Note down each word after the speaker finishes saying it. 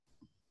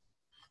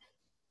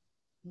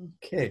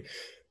Okay,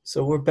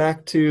 so we're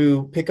back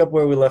to pick up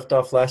where we left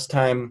off last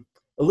time,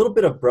 a little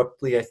bit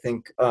abruptly, I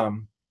think,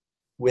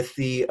 with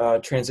the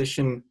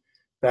transition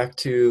back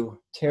to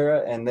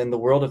Terra and then the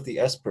world of the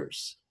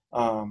Espers.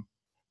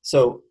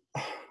 So,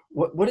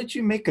 what did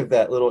you make of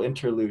that little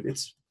interlude?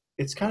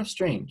 It's kind of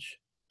strange.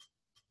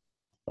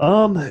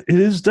 It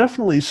is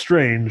definitely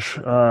strange.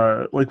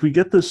 Like we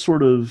get this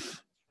sort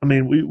of, I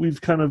mean,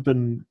 we've kind of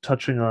been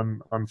touching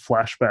on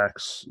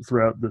flashbacks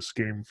throughout this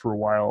game for a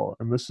while,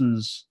 and this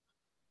is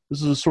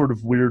a sort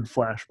of weird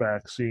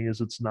flashback, seeing as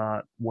it's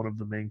not one of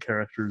the main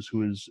characters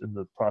who is in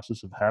the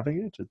process of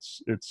having it.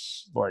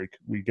 It's like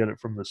we get it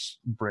from this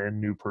brand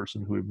new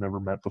person who we've never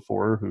met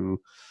before. Who,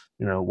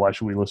 why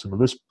should we listen to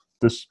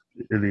this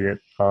idiot?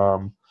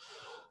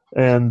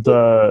 And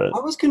So, I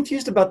was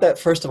confused about that.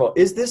 First of all,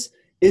 is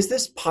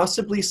this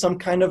possibly some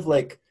kind of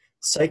like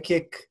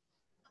psychic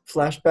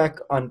flashback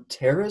on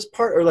Terra's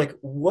part, or like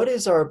what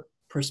is our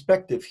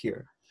perspective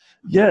here?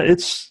 Yeah,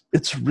 it's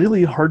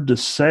really hard to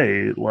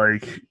say.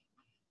 Like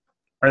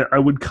I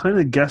would kind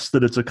of guess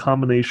that it's a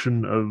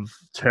combination of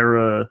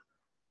Terra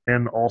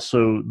and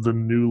also the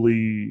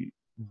newly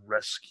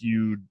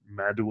rescued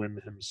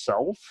Maduin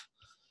himself.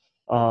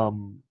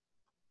 Um,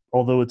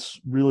 Although it's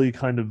really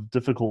kind of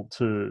difficult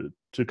to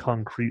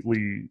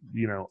concretely,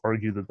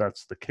 argue that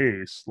that's the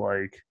case.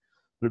 Like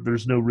that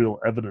there's no real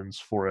evidence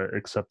for it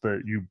except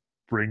that you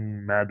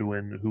bring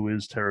Maduin, who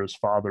is Terra's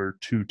father,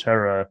 to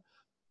Terra,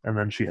 and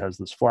then she has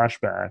this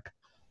flashback.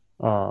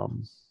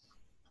 Um,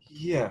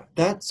 Yeah,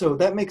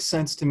 that makes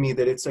sense to me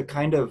that it's a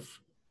kind of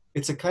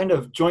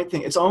joint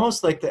thing. It's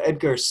almost like the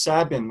Edgar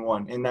Sabin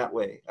one in that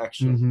way,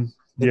 actually,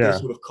 that they yeah,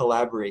 sort of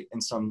collaborate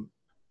in some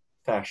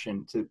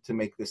fashion to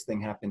make this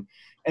thing happen.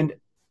 And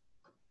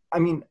I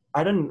mean,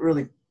 I didn't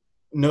really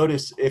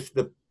notice if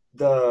the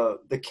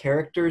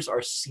characters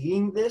are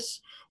seeing this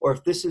or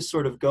if this is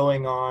sort of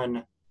going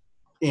on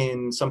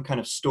in some kind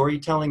of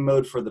storytelling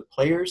mode for the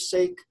player's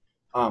sake.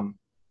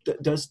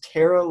 Does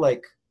Tara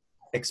like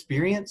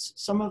experience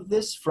some of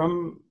this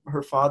from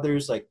her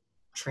father's like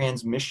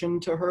transmission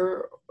to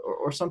her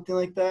or something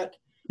like that?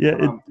 yeah.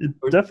 It Um, it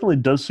or definitely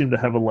does seem to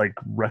have a like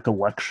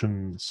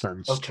recollection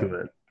sense okay, to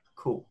it.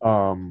 cool.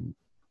 Um,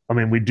 I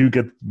mean, we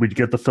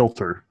get the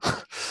filter,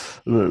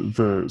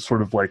 the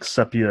sort of like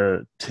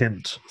sepia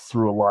tint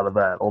through a lot of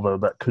that. Although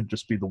that could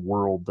just be the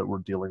world that we're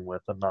dealing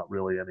with, and not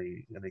really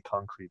any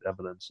concrete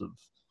evidence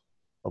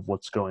of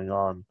what's going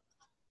on.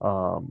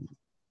 Um,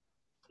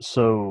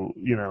 so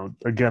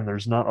again,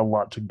 there's not a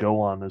lot to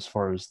go on as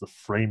far as the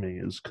framing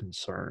is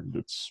concerned.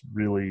 It's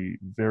really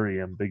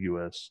very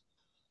ambiguous.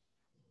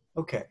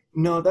 Okay,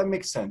 no, that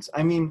makes sense.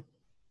 I mean,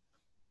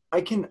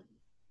 I can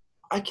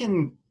I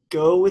can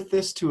go with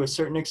this to a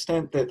certain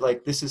extent that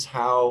like this is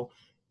how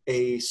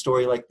a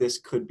story like this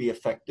could be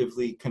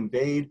effectively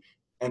conveyed,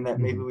 and that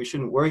maybe Mhm. we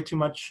shouldn't worry too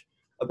much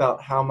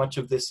about how much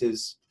of this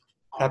is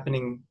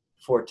happening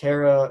for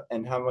Terra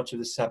and how much of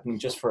this is happening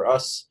just for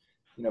us,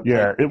 playing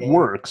Yeah, it the game.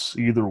 works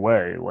either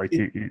way. Like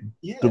It, it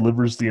yeah,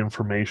 delivers the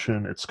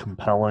information, it's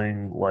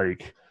compelling,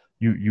 like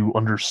you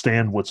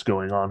understand what's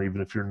going on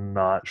even if you're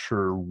not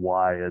sure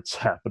why it's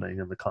happening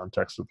in the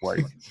context of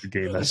like the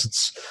game as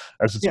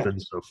it's yeah, been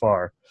so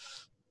far.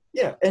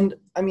 yeah. And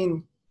I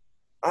mean,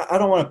 I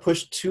don't want to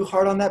push too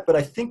hard on that, but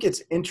I think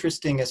it's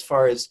interesting as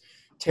far as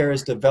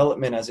Terra's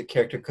development as a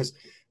character, because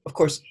of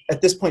course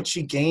at this point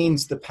she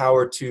gains the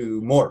power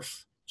to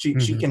morph. She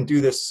Hmm. can do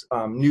this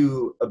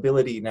new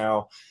ability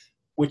now,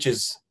 which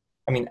is,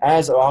 I mean,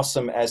 as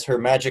awesome as her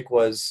magic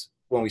was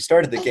when we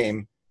started the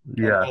game, and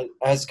Yeah.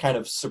 as kind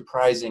of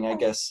surprising, I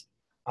guess,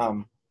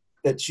 um,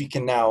 that she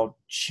can now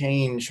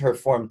change her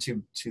form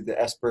to the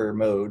Esper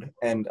mode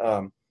and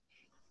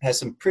has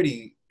some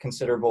pretty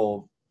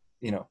considerable,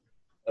 you know,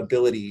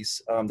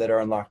 abilities that are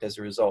unlocked as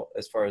a result,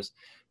 as far as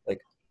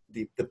like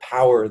the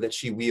power that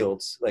she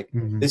wields. Like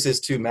Hmm. this is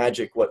to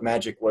magic what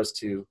magic was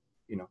to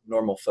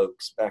normal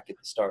folks back at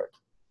the start.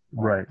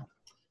 Um, Right.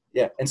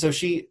 yeah, and so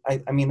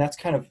I mean, that's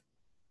kind of,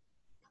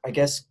 I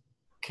guess,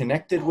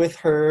 connected with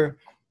her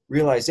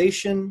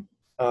realization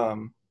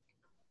um,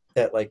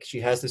 that like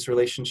she has this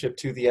relationship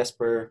to the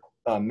Esper,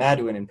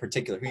 Maduin in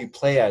particular, who you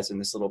play as in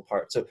this little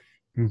part. So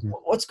Hmm.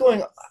 what's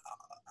going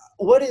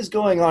what is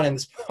going on in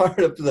this part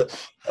of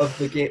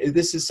the game?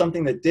 This is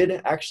something that did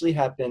actually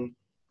happen.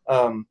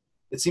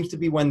 It seems to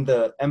be when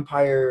the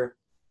Empire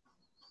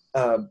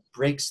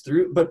breaks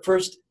through, but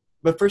first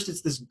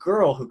it's this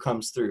girl who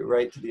comes through,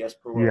 right, to the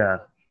Esper world. Yeah,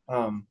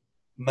 Um,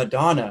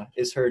 Madonna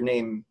is her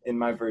name in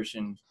my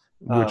version.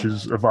 which Um,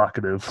 is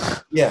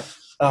evocative. yeah,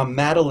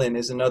 Madeline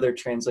is another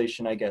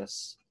translation, I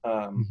guess.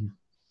 Mhm.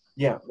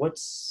 Yeah,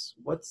 what's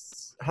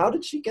how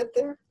did she get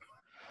there?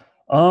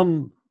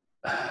 Um,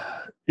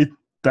 it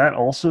that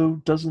also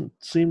doesn't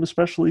seem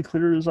especially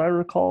clear as I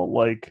recall.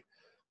 Like,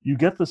 you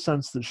get the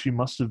sense that she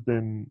must have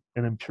been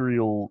an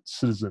imperial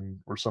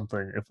citizen or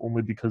something, if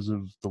only because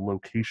of the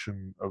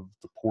location of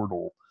the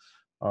portal.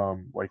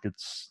 Like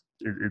it's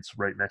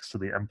right next to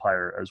the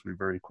empire, as we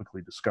very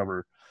quickly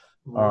discover.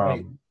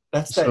 Right. Um,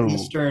 That's that So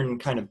Eastern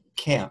kind of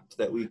camp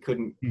that we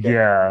couldn't get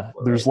yeah,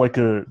 before,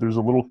 right? there's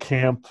a little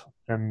camp,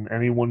 and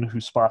anyone who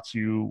spots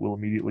you will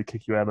immediately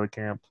kick you out of the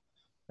camp.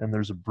 And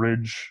there's a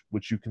bridge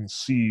which you can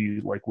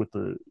see like with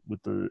the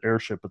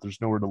airship, but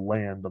there's nowhere to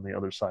land on the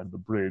other side of the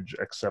bridge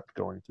except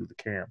going through the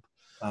camp,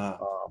 Uh,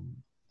 um,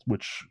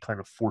 which kind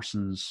of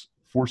forces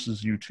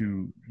you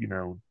to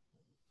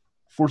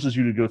forces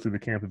you to go through the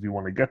camp if you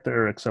want to get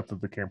there, except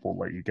that the camp won't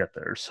let you get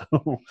there.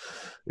 So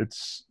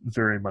it's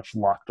very much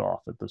locked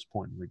off at this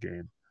point in the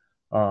game.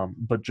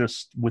 But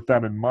just with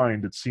that in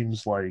mind, it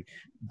seems like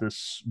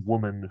this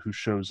woman who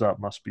shows up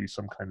must be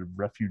some kind of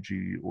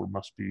refugee or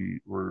must be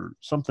or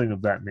something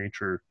of that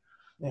nature.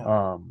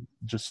 yeah.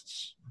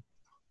 Just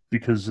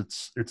because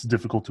it's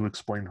difficult to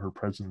explain her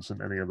presence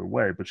in any other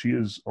way. But she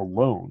is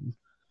alone.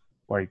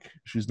 Like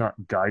she's not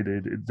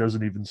guided. It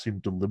doesn't even seem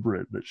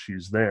deliberate that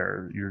she's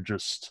there. You're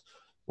just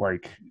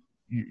like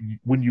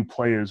when you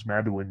play as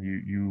Madeline,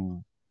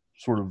 you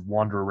sort of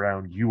wander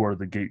around. You are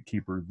the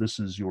gatekeeper. This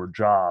is your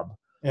job.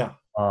 Yeah.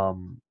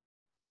 Um,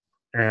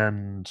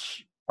 and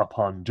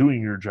upon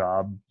doing your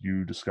job,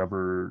 you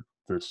discover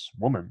this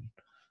woman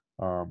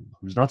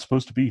who's not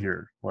supposed to be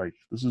here. Like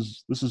this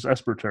is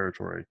Esper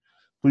territory.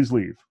 Please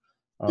leave.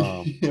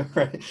 Um, Yeah,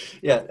 right.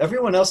 Yeah,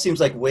 everyone else seems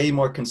like way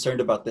more concerned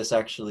about this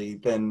actually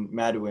than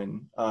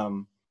Maduin.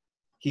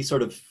 He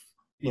sort of,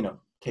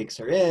 takes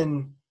her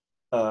in,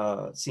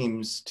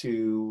 seems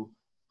to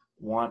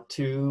want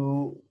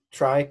to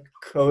try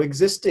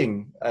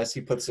coexisting, as he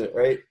puts it,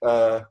 right?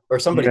 Or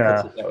somebody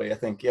puts yeah, it that way, I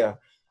think. Yeah.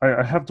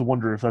 I have to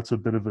wonder if that's a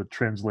bit of a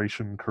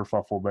translation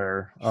kerfuffle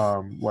there.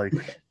 Like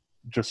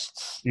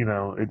just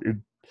it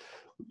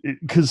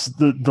because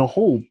the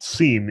whole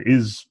scene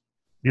is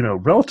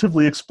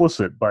relatively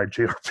explicit by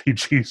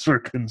JRPGs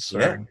are Yeah.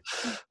 concerned.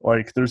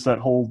 Like there's that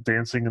whole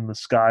dancing in the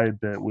sky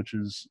bit, which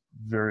is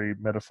very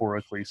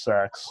metaphorically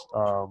sex.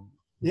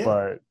 Yeah.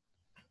 But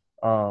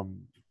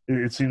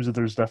it seems that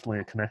there's definitely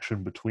a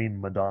connection between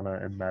Madonna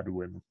and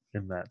Maduin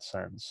in that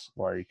sense.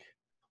 Like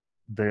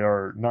they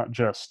are not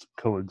just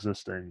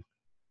coexisting.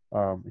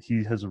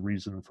 He has a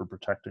reason for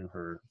protecting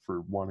her,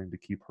 for wanting to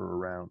keep her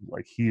around.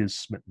 Like he is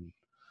smitten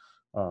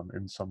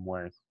in some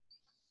way.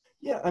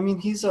 Yeah, I mean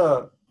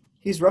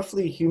he's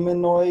roughly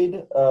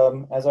humanoid,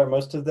 as are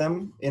most of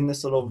them in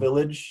this little Mhm.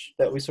 village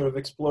that we sort of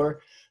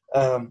explore.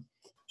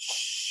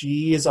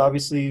 She is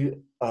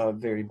obviously a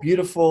very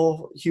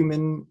beautiful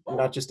human,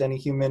 not just any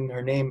human.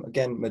 Her name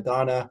again,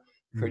 Madonna,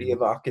 pretty Mhm.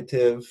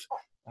 evocative.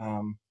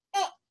 Um,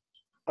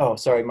 oh,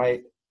 sorry,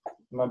 my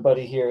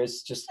buddy here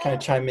is just kind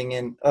of chiming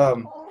in.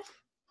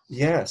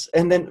 Yes,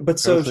 and then but Gotta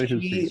so say his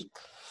piece.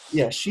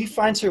 she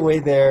finds her way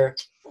there.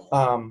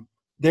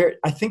 There,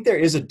 I think there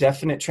is a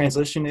definite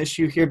translation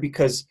issue here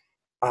because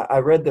I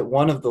read that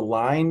one of the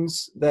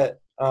lines that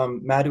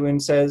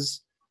Maduin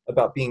says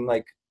about being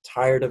like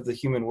tired of the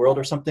human world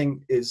or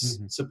something is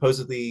Hmm. supposed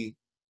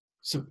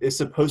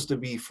to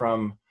be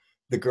from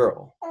the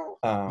girl.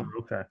 Um,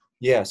 Okay,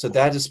 yeah, so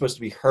that is supposed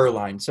to be her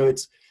line. So yeah, that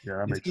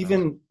it's makes sense.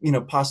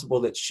 even possible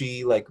that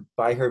she like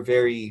by her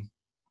very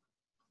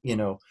you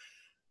know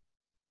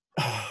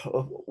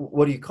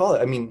what do you call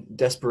it? I mean,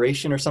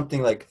 desperation or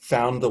something, like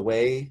found the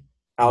way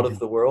out of Hmm.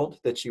 the world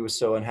that she was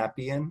so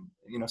unhappy in,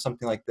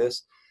 something like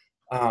this.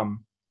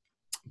 Um,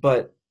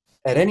 but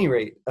at any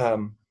rate,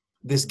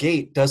 this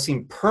gate does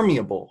seem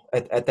permeable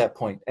at that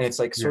point, and it's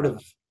like sort Yeah,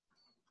 of,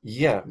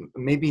 yeah,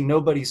 maybe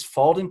nobody's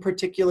fault in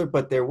particular,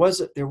 but there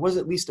was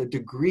at least a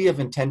degree of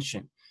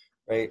intention,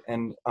 right?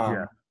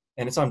 yeah.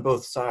 And it's on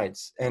both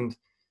sides, and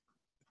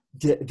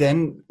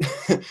then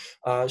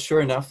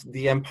sure enough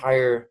the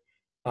empire,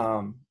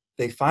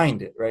 they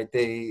find it, right?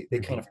 They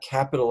kind Hmm. of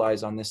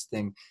capitalize on this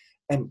thing,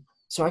 and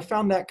so I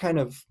found that kind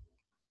of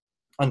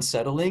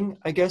unsettling,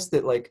 I guess,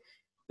 that like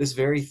this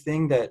very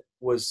thing that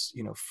was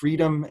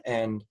freedom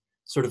and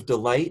sort of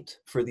delight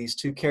for these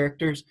two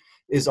characters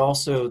is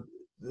also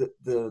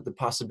the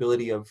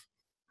possibility of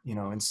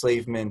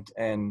enslavement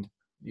and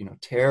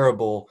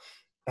terrible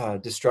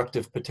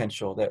destructive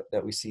potential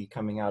that we see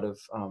coming out of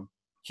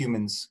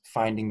humans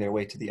finding their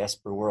way to the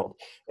Esper world.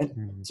 And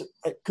Hmm. so,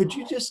 could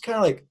you just kind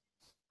of like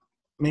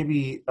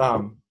maybe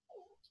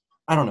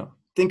I don't know,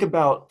 think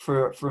about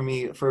for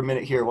me for a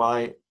minute here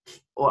while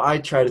I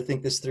try to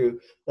think this through.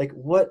 Like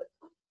what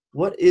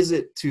is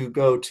it to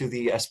go to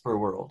the Esper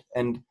world,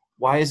 and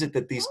why is it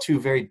that these two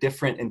very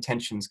different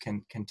intentions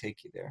can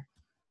take you there?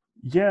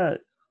 Yeah,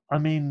 I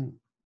mean,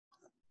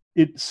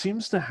 it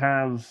seems to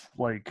have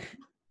like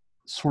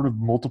sort of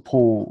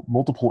multiple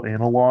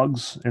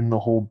analogs in the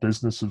whole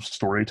business of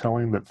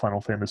storytelling that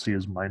Final Fantasy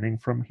is mining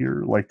from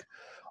here. Like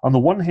on the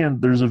one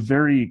hand, there's a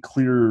very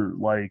clear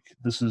like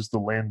this is the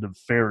land of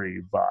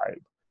fairy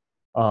vibe.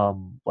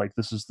 Like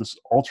this is this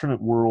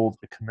alternate world.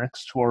 It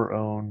connects to our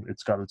own.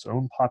 It's got its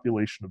own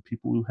population of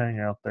people who hang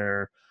out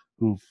there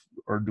who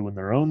are doing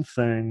their own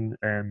thing,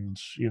 and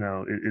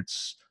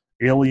it's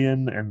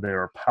alien and they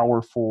are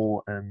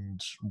powerful and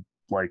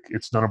like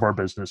it's none of our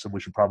business and we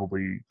should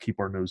probably keep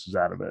our noses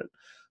out of it.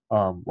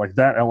 Like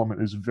that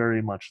element is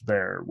very much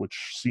there,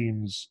 which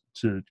seems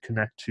to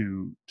connect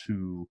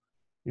to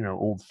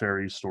old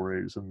fairy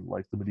stories and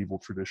like the medieval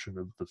tradition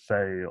of the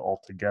Fae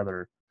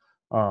altogether.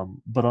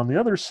 But on the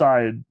other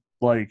side,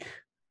 like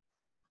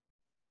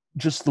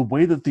just the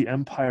way that the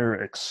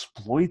Empire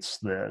exploits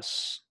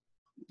this,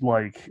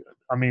 like,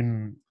 I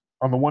mean,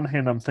 on the one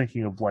hand, I'm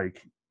thinking of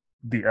like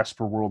the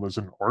Esper world as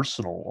an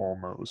arsenal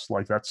almost.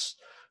 Like it's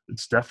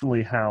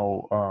definitely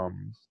how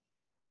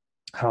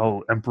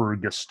Emperor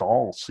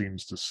Gestal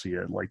seems to see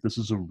it. Like this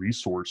is a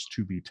resource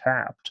to be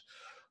tapped.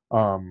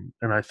 And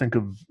I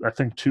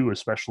think too,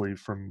 especially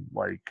from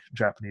like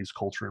Japanese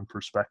culture and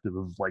perspective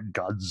of like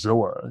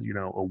Godzilla,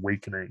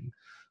 awakening,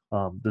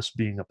 this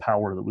being a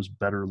power that was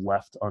better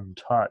left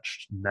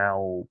untouched,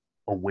 now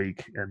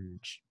awake and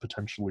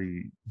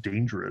potentially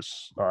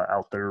dangerous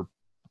out there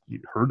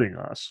hurting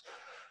us.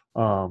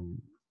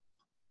 Um,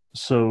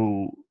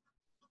 so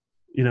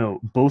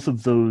both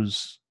of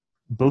those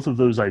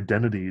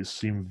identities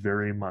seem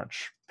very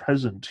much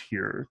present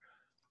here.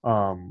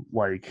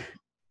 Like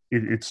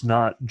it's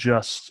not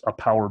just a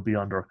power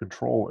beyond our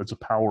control, it's a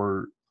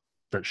power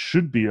that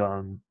should be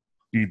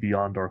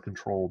beyond our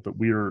control that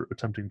we are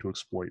attempting to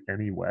exploit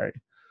anyway,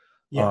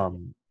 Yeah,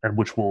 and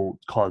which will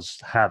cause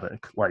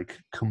havoc, like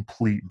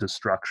complete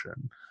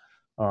destruction.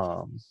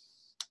 um,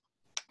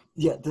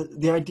 yeah.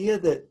 The idea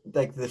that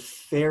like the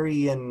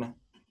Therian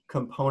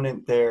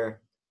component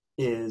there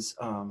is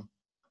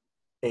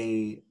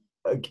a,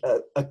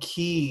 a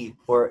key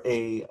or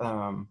a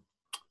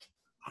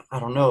I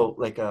don't know,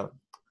 like a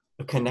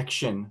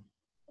connection,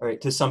 right,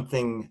 to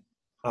something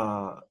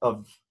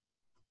of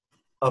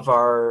of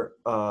our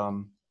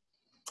um,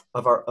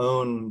 of our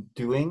own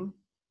doing,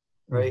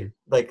 right? mhm.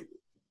 Like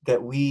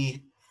that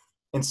we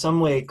in some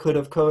way could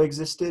have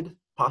coexisted,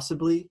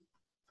 possibly.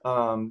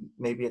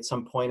 Maybe at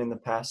some point in the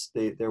past,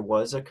 there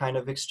was a kind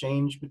of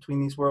exchange between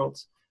these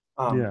worlds,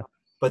 um, Yeah.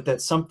 but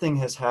that something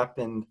has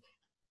happened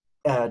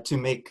to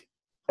make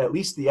at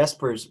least the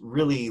Espers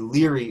really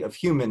leery of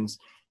humans,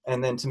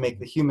 and then to make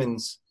the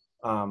humans,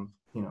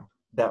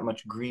 that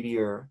much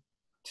greedier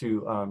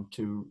to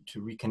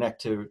reconnect,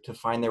 to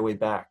find their way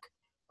back.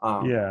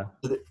 Yeah.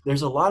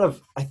 There's a lot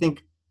of, I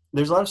think,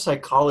 there's a lot of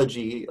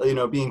psychology,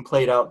 being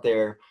played out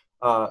there,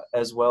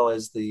 as well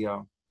as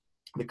the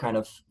kind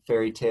of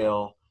fairy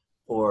tale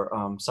or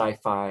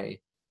sci-fi,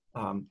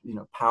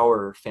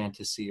 power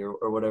fantasy,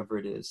 or whatever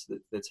it is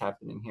that's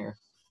happening here.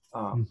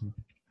 Um, Mhm.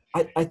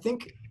 I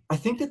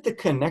think that the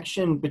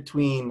connection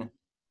between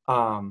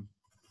um,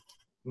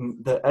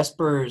 the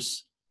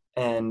espers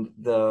and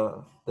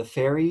the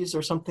fairies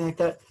or something like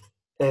that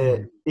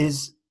Mhm.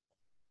 is,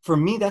 for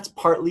me, that's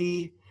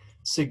partly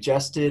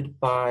suggested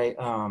by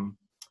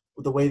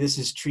the way this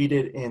is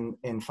treated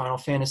in Final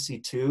Fantasy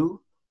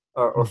 2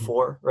 or Mhm.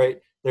 4,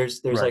 right?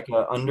 There's Right. like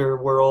an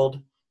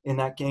underworld in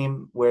that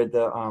game where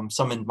the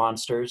summoned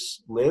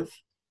monsters live,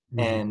 Mhm.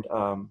 and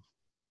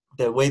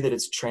the way that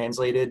it's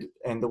translated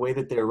and the way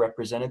that they're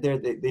represented there,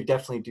 they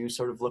definitely do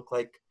sort of look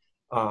like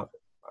uh,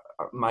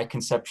 my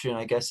conception,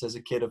 I guess, as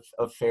a kid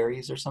of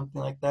fairies or something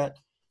like that.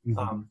 Mhm.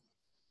 Um,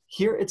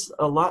 Here, it's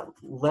a lot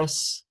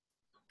less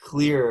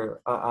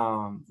clear,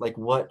 like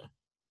what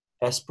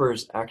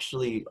espers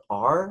actually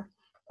are.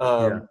 Yeah.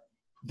 Um,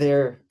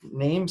 their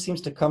name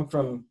seems to come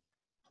from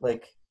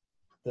like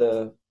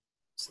the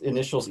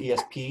initials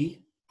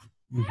ESP,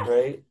 Mhm.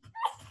 right?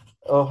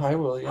 Oh, hi,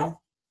 William.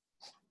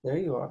 There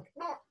you are.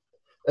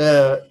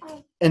 Uh,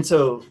 and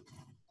so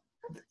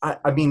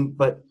I mean,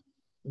 but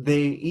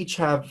they each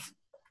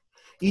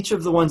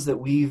of the ones that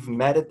we've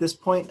met at this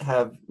point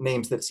have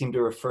names that seem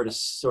to refer to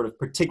sort of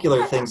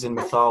particular things in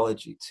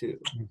mythology too.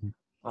 Mhm.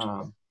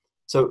 Um,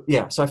 so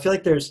yeah, so I feel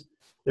like there's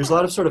a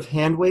lot of sort of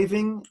hand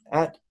waving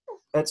at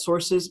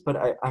sources,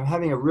 but I'm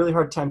having a really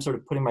hard time sort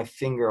of putting my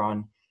finger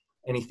on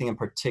anything in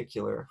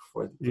particular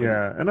for the.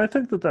 Yeah, and I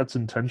think that that's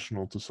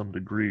intentional to some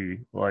degree.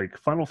 Like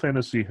Final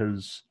Fantasy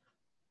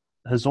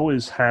has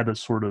always had a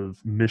sort of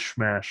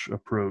mishmash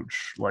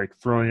approach, like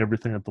throwing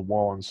everything at the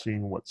wall and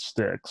seeing what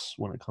sticks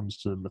when it comes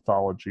to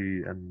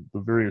mythology and the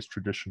various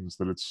traditions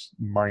that it's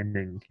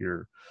mining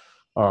here.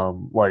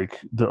 Like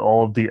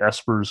all of the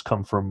espers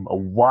come from a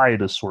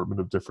wide assortment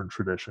of different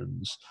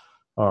traditions.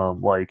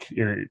 Like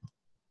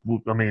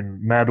I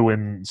mean,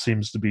 Maduin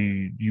seems to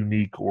be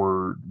unique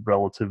or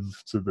relative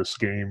to this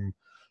game,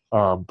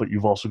 but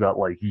you've also got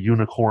like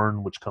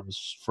Unicorn, which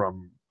comes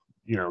from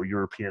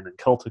European and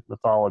Celtic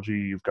mythology.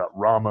 You've got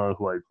Rama,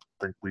 who I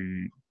think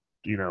we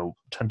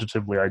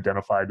tentatively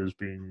identified as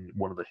being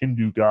one of the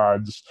Hindu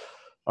gods.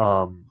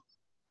 Um,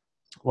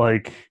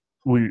 like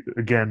we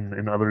again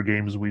in other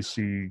games we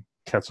see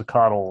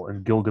Quetzalcoatl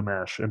and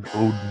Gilgamesh and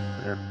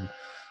Odin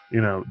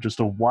and just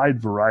a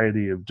wide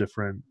variety of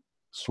different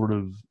sort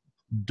of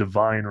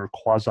divine or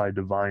quasi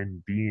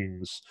divine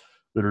beings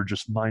that are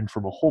just mined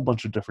from a whole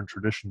bunch of different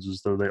traditions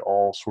as though they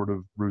all sort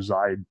of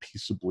reside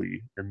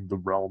peaceably in the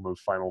realm of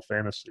Final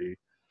Fantasy.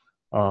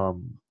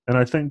 And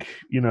I think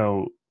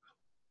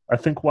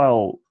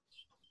while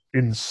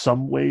in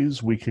some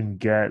ways we can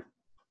get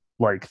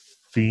like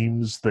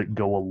themes that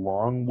go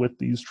along with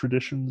these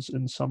traditions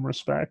in some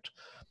respect,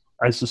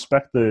 I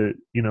suspect that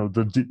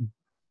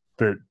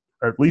that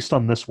at least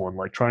on this one,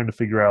 like trying to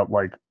figure out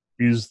like,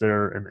 is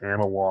there an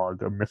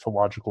analog, a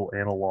mythological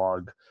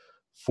analog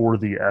for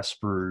the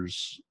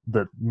espers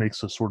that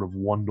makes a sort of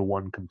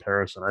one-to-one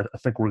comparison? I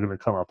think we're going to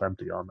come up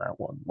empty on that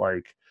one.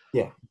 Like,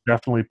 Yeah.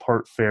 definitely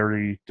part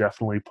fairy,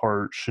 definitely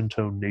part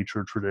Shinto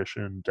nature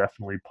tradition,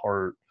 definitely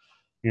part,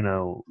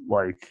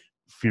 like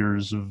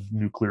fears of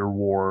nuclear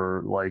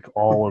war, like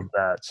all of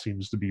that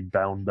seems to be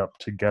bound up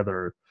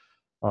together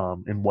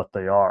in what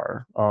they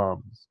are.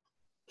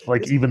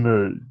 Like This, even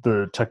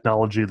the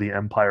technology of the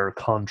empire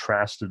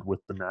contrasted with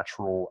the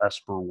natural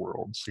esper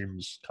world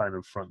seems kind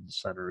of front and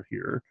center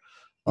here.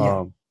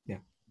 yeah. Um, Yeah.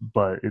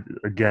 but it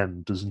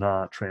again does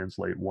not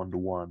translate one to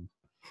one.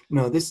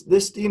 No, this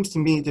seems to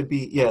me to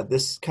be, yeah,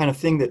 this kind of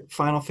thing that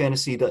Final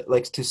Fantasy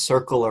likes to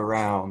circle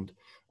around,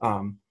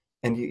 um,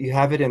 and you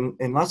have it in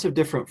lots of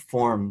different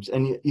forms,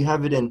 and you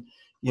have it in,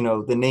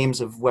 the names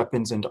of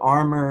weapons and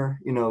armor,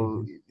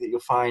 Mm-hmm. that you'll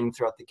find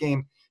throughout the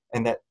game,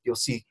 and that you'll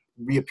see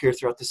reappear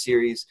throughout the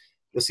series.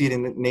 You'll see it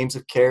in the names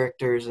of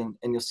characters, and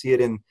you'll see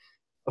it in,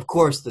 of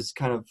course, this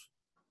kind of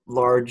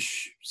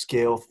large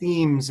scale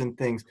themes and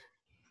things,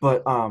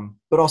 but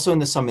also in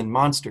the summon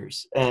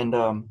monsters and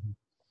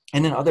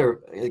then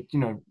other like,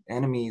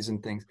 enemies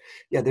and things.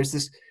 Yeah, there's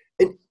this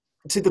it,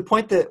 to the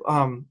point that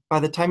by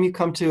the time you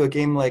come to a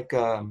game like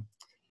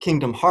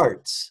Kingdom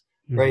Hearts,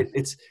 Mm-hmm. right,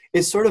 it's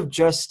sort of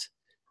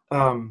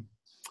um,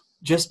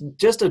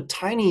 just a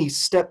tiny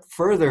step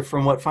further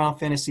from what Final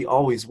Fantasy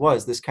always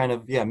was, this kind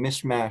of, yeah,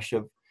 mishmash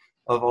of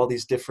all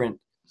these different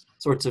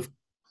sorts of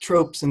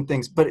tropes and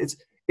things, but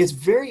it's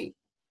very,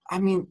 I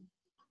mean,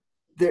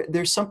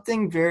 there's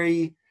something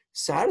very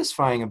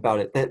satisfying about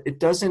it, that it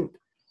doesn't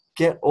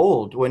get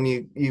old when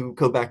you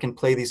go back and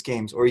play these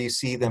games, or you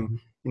see them,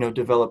 Mm-hmm.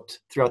 developed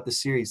throughout the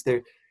series.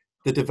 The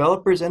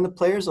developers and the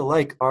players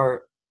alike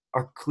are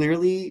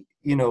clearly,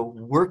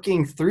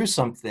 working through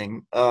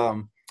something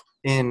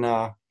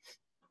in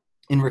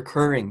in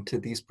recurring to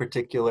these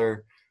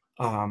particular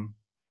um,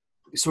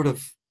 sort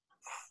of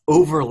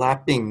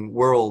overlapping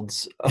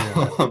worlds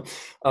Yeah.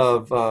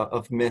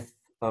 of myth,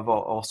 of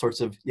all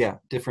sorts of, yeah,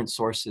 different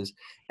sources.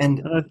 And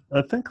And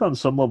I think on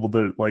some level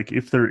that like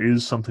if there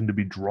is something to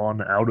be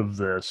drawn out of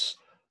this,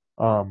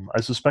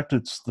 I suspect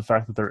it's the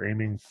fact that they're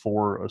aiming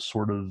for a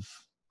sort of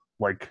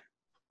like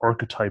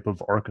archetype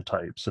of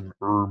archetypes, an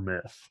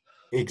myth.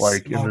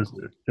 Like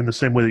exactly. in the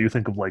same way that you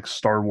think of like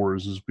Star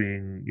Wars as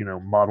being,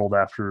 modeled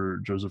after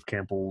Joseph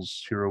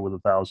Campbell's Hero with a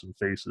Thousand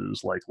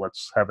Faces, like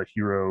let's have a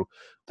hero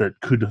that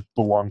could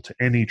belong to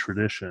any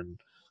tradition.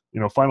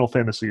 Final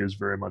Fantasy is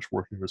very much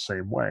working the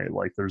same way.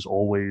 Like there's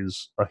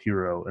always a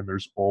hero and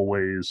there's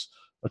always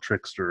a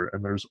trickster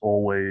and there's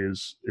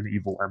always an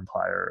evil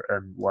empire,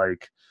 and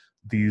like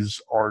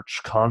these arch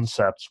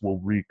concepts will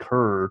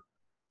recur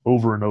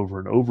over and over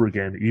and over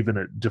again, even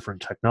at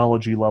different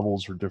technology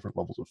levels or different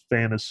levels of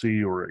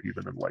fantasy, or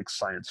even in like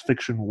science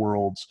fiction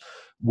worlds,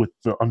 with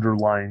the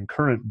underlying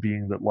current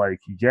being that, like,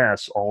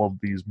 yes, all of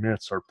these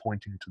myths are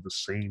pointing to the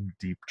same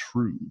deep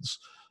truths,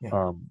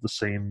 Yeah. the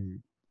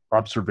same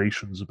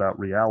observations about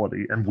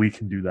reality, and we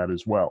can do that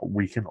as well.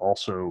 We can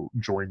also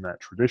join that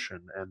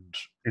tradition and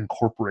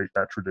incorporate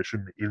that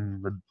tradition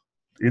in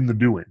the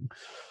doing.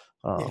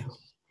 Yeah. Um,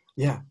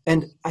 Yeah,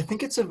 and I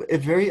think it's a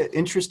very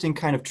interesting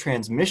kind of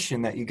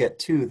transmission that you get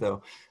too,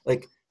 though.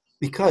 Like,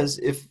 because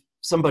if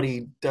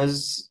somebody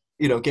does,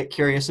 get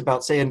curious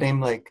about, say, a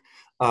name like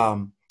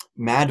um,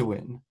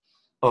 Madwin,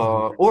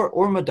 mhm,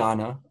 or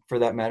Madonna for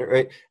that matter,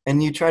 right?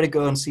 And you try to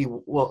go and see,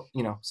 well,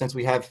 since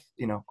we have,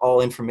 all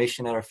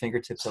information at our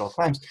fingertips at all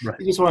times, right.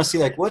 you just want to see,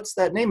 like, what's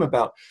that name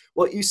about?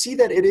 Well, you see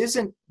that it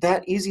isn't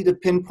that easy to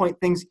pinpoint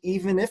things,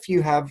 even if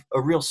you have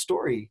a real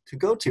story to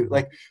go to, Mhm,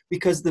 like,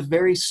 because the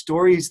very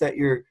stories that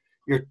you're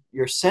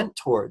sent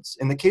towards.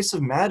 In the case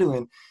of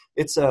Madeline,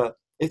 it's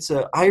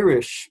a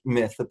Irish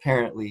myth,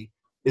 apparently,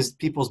 is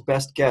people's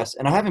best guess,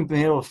 and I haven't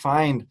been able to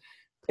find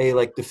a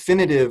like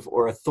definitive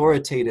or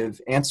authoritative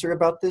answer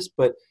about this,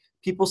 but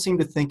people seem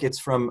to think it's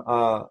from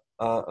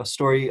a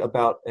story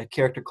about a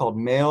character called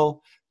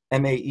Mael,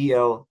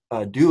 Mael,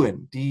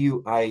 Duin,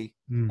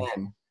 mm,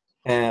 Duin.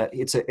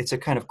 It's a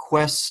kind of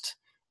quest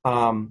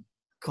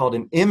called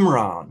an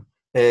Imran,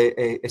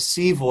 a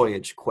sea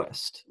voyage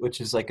quest,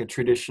 which is like a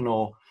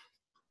traditional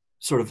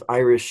sort of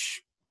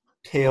Irish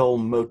tale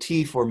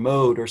motif or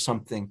mode or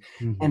something,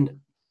 mhm,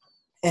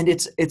 and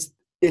it's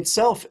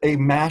itself a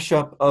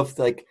mashup of,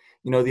 like,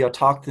 the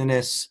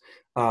autochthonous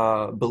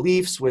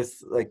beliefs with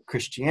like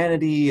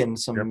Christianity and yep.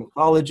 some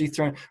mythology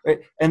thrown, right,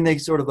 and they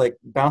sort of like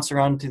bounce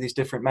around to these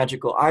different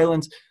magical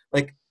islands.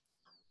 Like,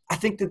 I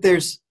think that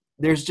there's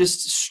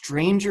just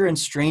stranger and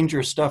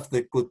stranger stuff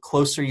the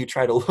closer you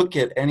try to look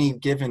at any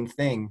given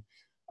thing,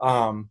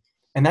 um,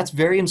 and that's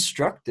very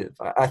instructive.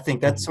 I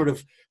think that Mhm. sort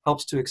of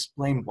helps to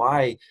explain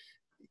why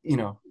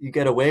you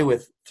get away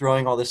with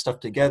throwing all this stuff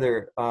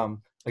together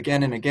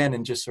again and again,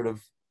 and just sort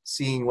of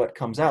seeing what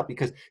comes out,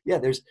 because, yeah,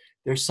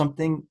 there's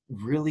something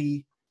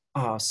really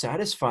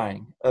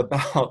satisfying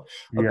about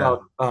Yeah.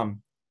 about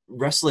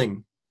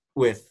wrestling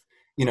with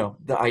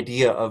the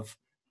idea of,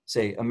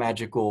 say, a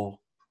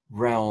magical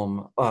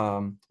realm,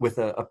 with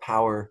a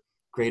power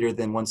greater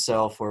than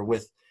oneself, or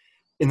with,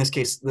 in this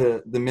case,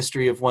 the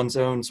mystery of one's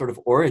own sort of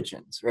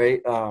origins,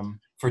 right?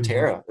 For Hmm.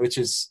 Terra, which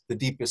is the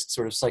deepest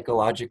sort of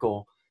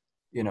psychological,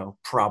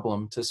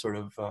 problem to sort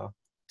of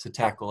to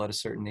tackle at a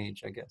certain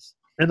age, I guess.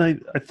 And I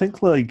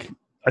think like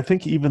I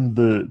think even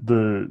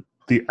the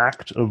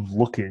act of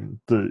looking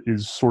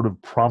is sort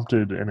of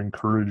prompted and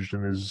encouraged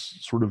and is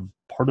sort of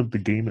part of the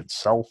game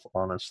itself,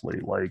 honestly.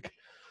 Like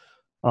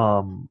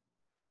um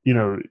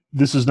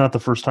this is not the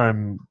first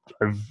time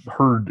I've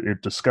heard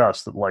it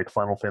discussed that like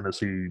Final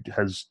Fantasy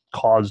has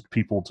caused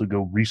people to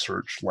go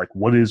research like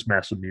what is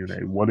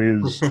Masamune, what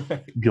is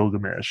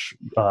Gilgamesh,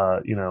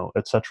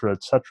 et cetera,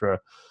 et cetera.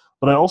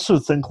 But I also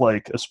think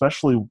like,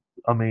 especially,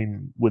 I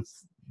mean, with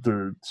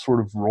the sort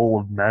of role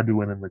of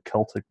Maduin in the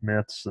Celtic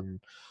myths, and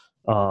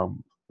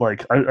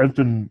like I've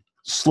been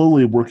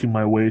slowly working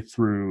my way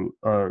through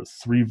a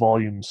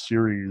 3-volume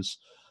series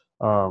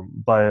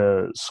by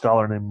a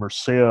scholar named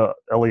Mircea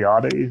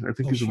Eliade. I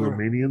think Oh, he's a sure.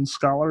 Romanian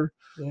scholar.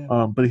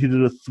 Yeah. But he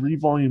did a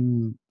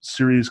 3-volume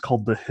series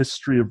called The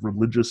History of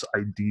Religious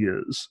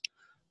Ideas.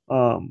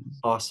 Um,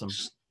 Awesome.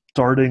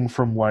 Starting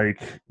from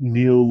like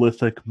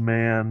Neolithic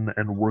man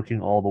and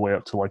working all the way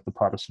up to like the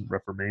Protestant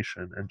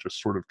Reformation, and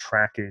just sort of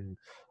tracking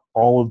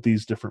all of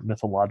these different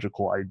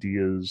mythological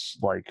ideas,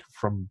 like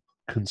from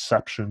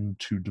conception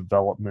to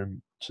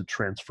development to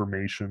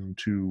transformation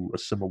to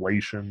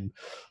assimilation.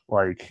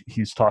 Like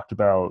he's talked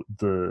about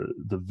the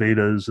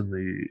Vedas and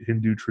the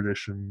Hindu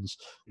traditions.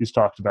 He's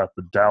talked about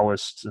the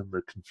Taoists and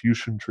the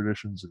Confucian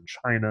traditions in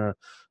China,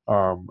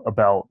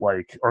 about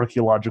like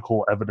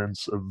archaeological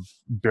evidence of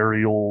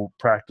burial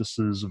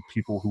practices of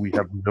people who we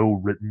have no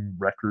written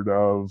record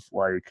of.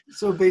 Like,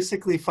 So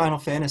basically Final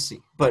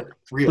Fantasy, but but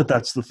real.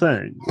 that's the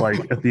thing. Like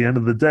at the end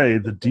of the day,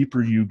 the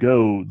deeper you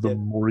go, the Yeah.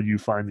 more you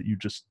find that you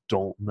just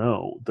don't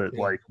know. That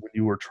Yeah. like when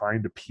you are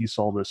trying to piece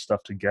all this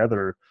stuff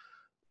together,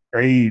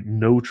 a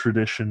no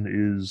tradition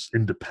is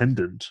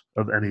independent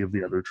of any of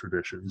the other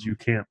traditions. You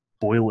can't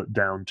boil it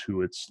down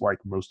to its like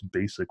most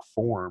basic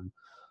form.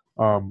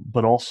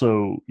 But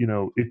also,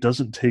 it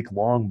doesn't take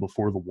long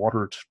before the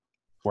water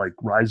like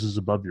rises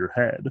above your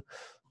head.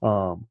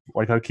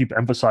 Like I keep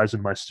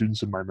emphasizing my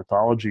students in my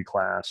mythology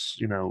class,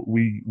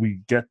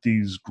 we get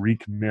these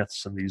Greek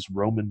myths and these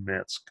Roman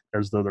myths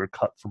as though they're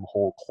cut from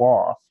whole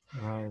cloth.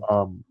 Right.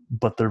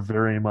 But they're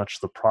very much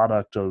the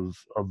product of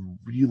a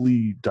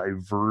really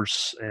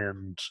diverse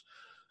and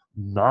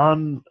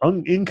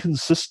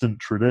inconsistent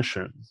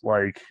tradition.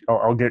 Like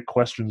I'll get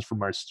questions from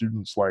my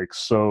students like,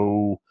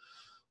 so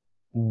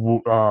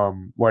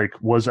like,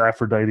 was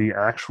Aphrodite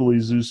actually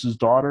Zeus's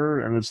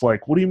daughter? And it's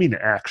like, what do you mean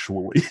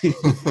actually?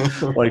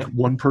 Like Right.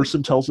 one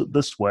person tells it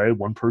this way,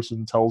 one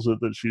person tells it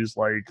that she's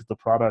like the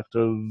product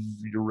of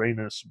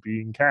Uranus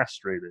being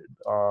castrated.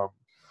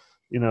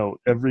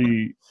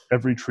 Every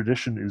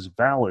tradition is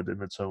valid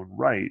in its own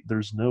right.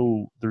 There's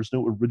no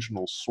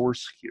original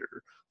source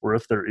here, or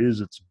if there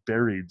is, it's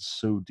buried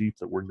so deep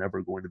that we're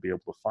never going to be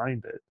able to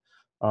find it.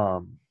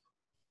 um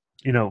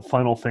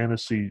Final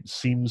Fantasy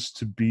seems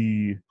to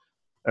be,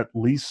 at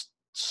least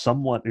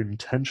somewhat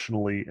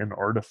intentionally, an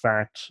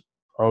artifact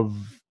of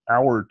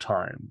our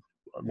time,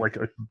 Yeah. like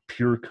a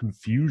pure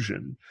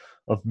confusion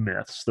of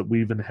myths that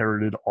we've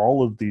inherited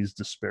all of these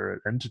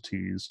disparate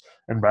entities,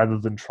 and rather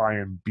than try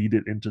and beat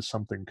it into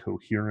something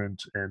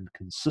coherent and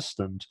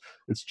consistent,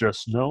 it's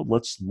just, no,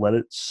 let's let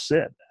it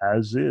sit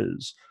as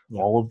is,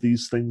 Yeah. all of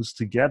these things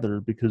together,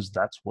 because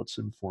that's what's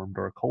informed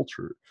our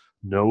culture.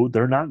 No,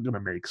 they're not going to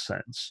make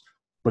sense,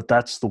 but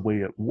that's the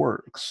way it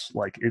works.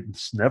 Like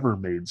it's never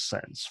made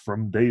sense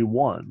from day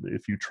one.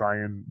 If you try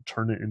and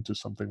turn it into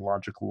something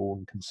logical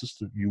and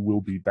consistent, you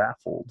will be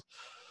baffled.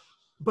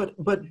 But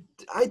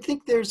I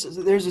think there's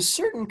a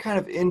certain kind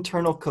of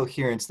internal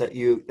coherence that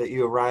you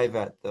arrive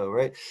at, though,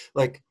 right?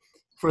 Like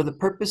for the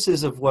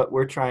purposes of what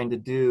we're trying to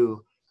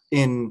do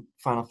in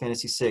Final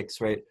Fantasy VI,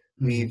 right?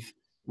 Mm-hmm.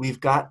 We've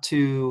got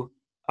to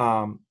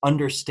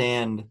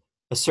understand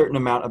a certain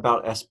amount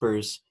about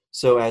espers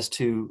so as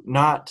to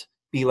not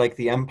be like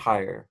the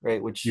Empire,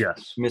 right? Which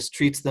Yes.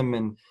 mistreats them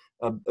and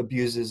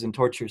abuses and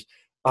tortures,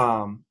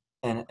 and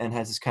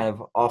has this kind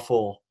of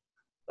awful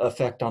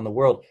effect on the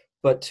world,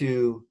 but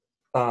to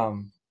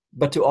um,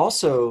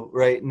 also,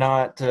 right,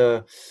 not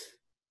I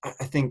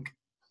think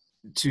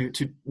to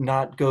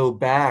not go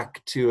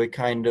back to a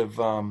kind of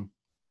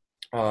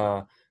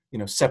uh,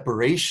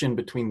 separation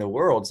between the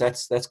worlds.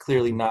 That's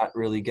clearly Mm-hmm. not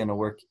really going to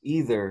work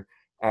either,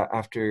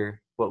 after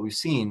what we've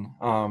seen.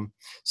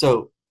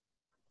 So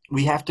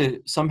we have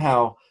to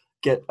somehow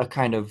get a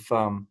kind of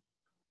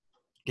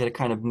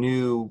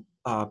new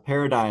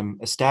paradigm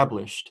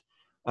established.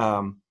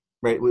 Um,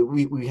 right,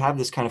 we have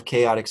this kind of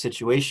chaotic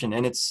situation,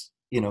 and it's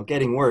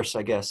getting worse,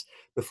 I guess,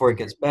 before it Mm-hmm.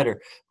 gets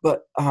better.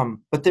 But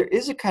there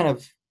is a kind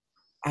of,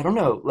 I don't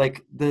know,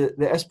 like the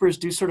espers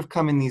do sort of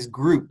come in these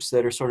groups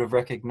that are sort of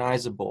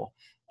recognizable.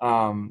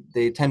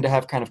 They tend to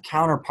have kind of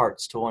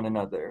counterparts to one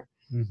another.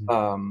 Mm-hmm.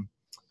 Um,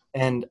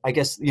 and I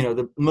guess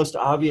the most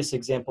obvious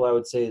example I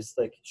would say is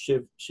like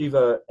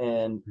Shiva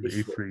and The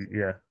Ifrit. Ifrit,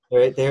 yeah.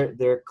 right?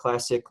 They're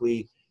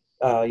classically,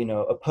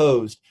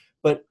 opposed.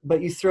 But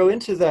you throw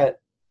into that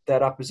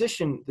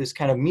opposition this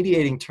kind of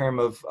mediating term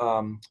of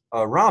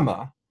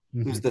Rama,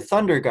 who's Hmm. the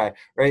thunder guy,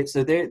 right?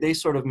 So they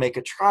sort of make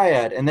a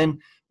triad, and then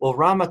well,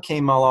 Rama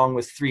came along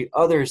with three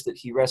others that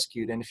he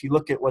rescued, and if you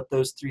look at what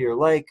those three are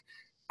like,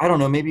 I don't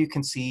know, maybe you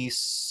can see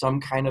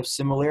some kind of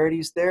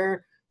similarities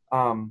there.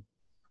 Um,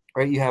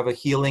 right, you have a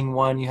healing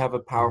one, you have a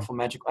Hmm. powerful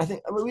magic. I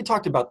mean, we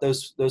talked about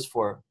those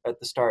four at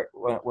the start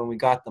when we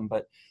got them,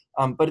 but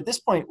at this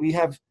point we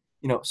have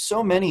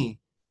so many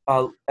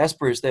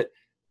espers that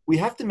we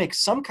have to make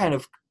some kind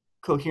of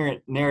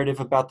coherent narrative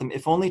about them,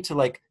 if only to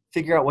like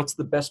figure out what's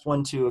the best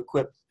one to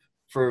equip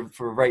for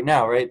right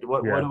now, right?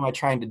 What Yeah. am I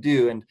trying to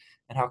do, and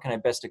how can I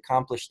best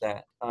accomplish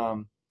that?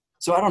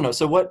 So I don't know,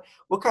 so what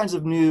kinds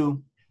of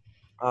new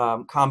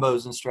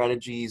combos and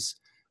strategies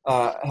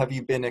have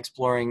you been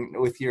exploring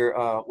with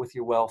your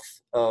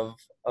wealth of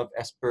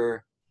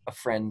Esper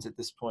friends at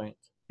this point?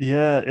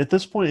 Yeah, at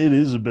this point it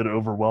is a bit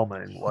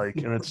overwhelming. Like,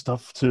 and it's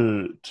tough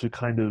to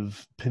kind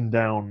of pin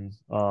down,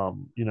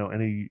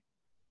 any,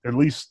 at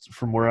least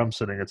from where I'm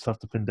sitting, it's tough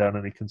to pin down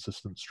any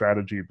consistent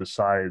strategy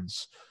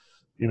besides,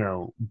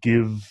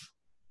 give,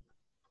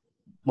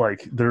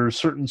 like, there are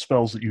certain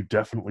spells that you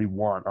definitely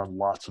want on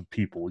lots of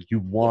people. You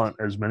Yes. want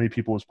as many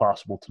people as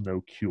possible to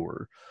know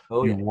Cure.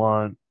 Oh You yeah.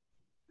 want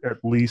at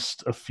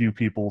least a few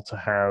people to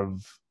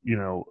have,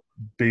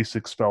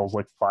 basic spells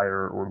like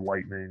fire or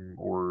lightning,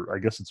 or I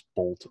guess it's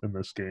bolt in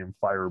this game,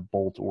 fire,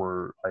 bolt,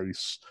 or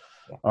ice.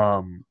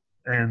 Yeah.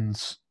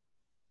 And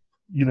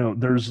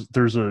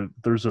there's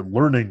a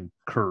learning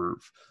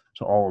curve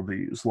to all of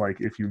these.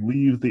 Like, if you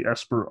leave the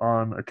Esper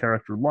on a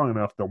character long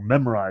enough, they'll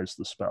memorize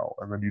the spell,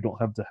 and then you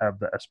don't have to have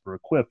the Esper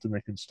equipped, and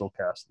they can still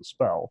cast the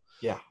spell.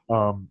 Yeah.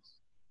 Um,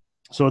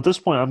 so at this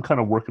point, I'm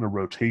kind of working a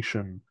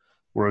rotation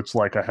where it's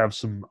like I have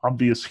some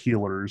obvious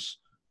healers,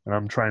 and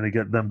I'm trying to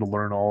get them to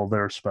learn all of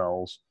their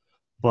spells,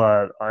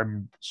 but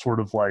I'm sort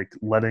of like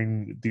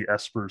letting the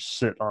espers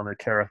sit on a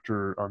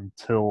character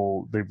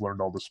until they've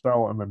learned all the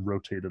spell, and then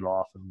rotate it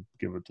off and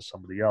give it to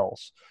somebody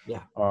else.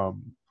 Yeah.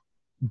 Um,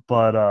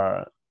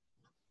 but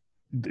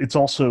it's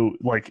also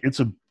like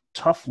it's a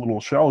tough little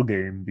shell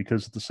game,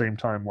 because at the same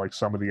time, like,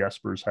 some of the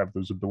espers have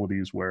those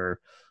abilities where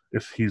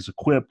if he's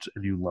equipped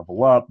and you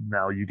level up,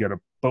 now you get a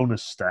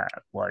bonus stat,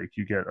 like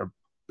you get a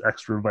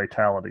extra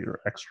vitality or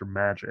extra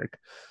magic.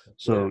 Yeah.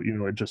 So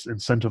it just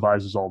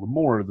incentivizes all the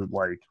more that,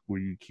 like,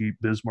 we keep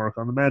Bismarck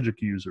on the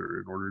magic user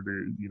in order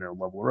to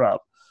level her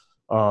up.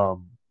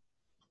 um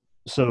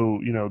so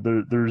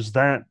there's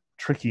that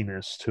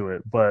trickiness to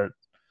it, but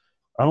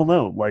I don't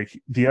know. Like,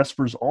 the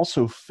espers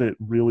also fit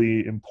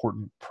really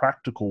important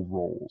practical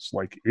roles,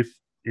 like if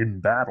in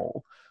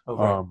battle. Oh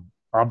right.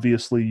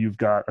 Obviously, you've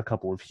got a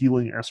couple of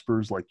healing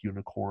espers like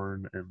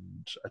Unicorn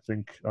and I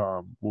think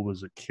what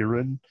was it,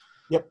 Kieran?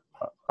 Yep.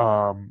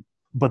 Um,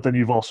 but then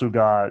you've also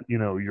got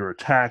your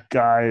attack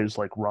guys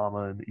like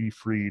Rama and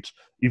Ifrit.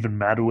 Even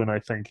Maduin, I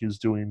think, he's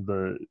doing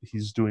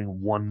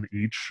one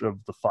each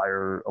of the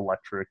fire,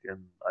 electric,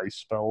 and ice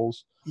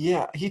spells.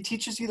 Yeah, he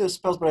teaches you those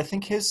spells, but I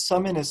think his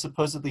summon is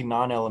supposedly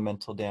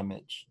non-elemental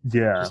damage, which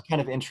Yeah. is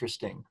kind of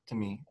interesting to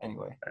me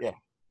anyway. Yeah.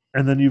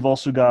 And then you've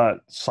also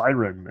got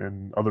Siren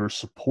and other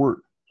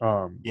support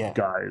Yeah.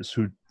 guys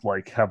who,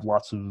 like, have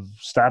lots of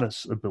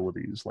status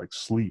abilities like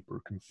sleep or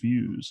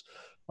confuse.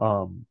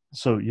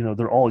 So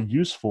they're all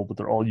useful, but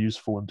they're all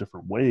useful in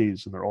different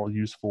ways, and they're all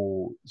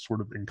useful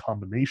sort of in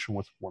combination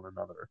with one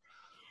another.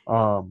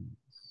 Um,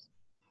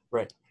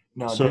 Right.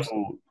 No, so there's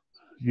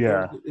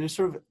yeah, there's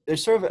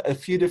sort of a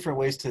few different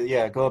ways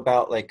to go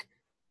about like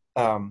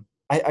I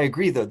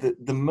agree though,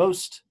 the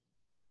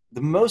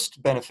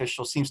most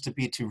beneficial seems to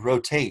be to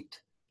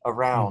rotate hmm,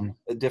 around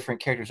the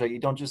different characters, right? You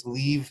don't just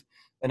leave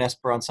an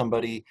esper on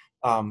somebody.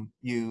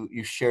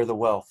 You share the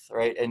wealth,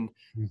 right? And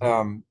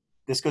hmm,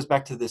 this goes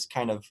back to this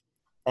kind of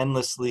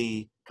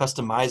endlessly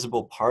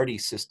customizable party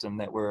system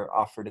that we're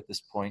offered at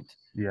this point.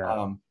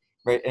 yeah,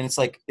 Right, and it's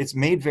like it's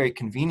made very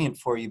convenient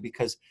for you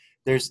because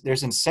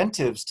there's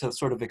incentives to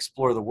sort of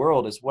explore the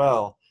world as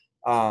well,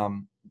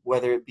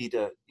 whether it be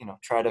to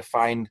try to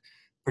find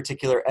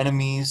particular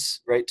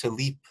enemies, right, to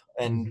leap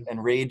and hmm,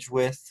 and rage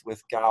with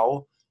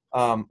Gao,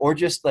 or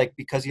just like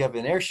because you have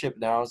an airship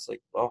now, it's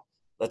like, well,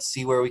 let's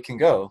see where we can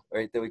go,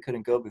 right, that we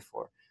couldn't go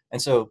before.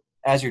 And so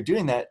as you're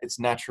doing that, it's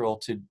natural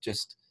to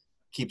just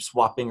keep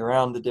swapping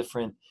around the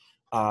different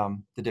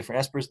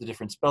espers, the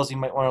different spells you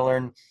might want to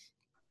learn.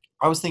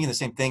 I was thinking the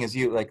same thing as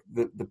you. Like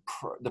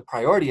the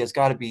priority has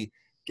got to be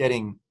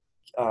getting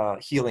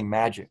healing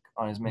magic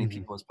on as many hmm.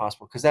 people as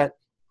possible, because that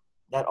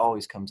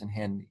always comes in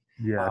handy.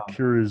 Yeah, Um,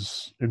 cure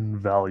is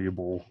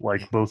invaluable, yeah,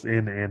 like both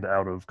in and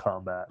out of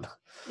combat.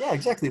 yeah,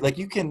 exactly. Like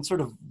you can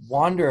sort of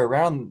wander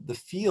around the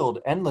field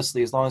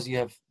endlessly as long as you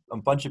have a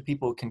bunch of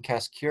people who can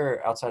cast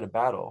cure outside of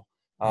battle,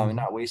 and Hmm.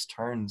 not waste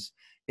turns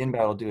in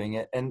battle doing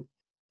it. And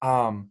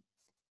um,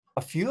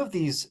 a few of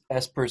these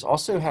espers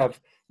also have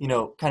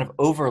kind of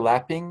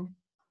overlapping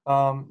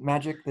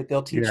magic that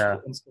they'll teach Yeah,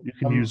 you. And you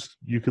can some, use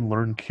you can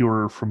learn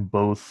cure from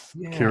both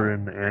yeah,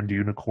 Kirin and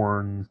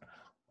Unicorn.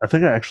 I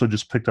think I actually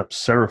just picked up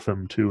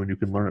Seraphim too, and you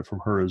can learn it from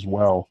her as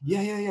well.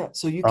 Yeah, yeah, yeah.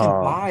 So you can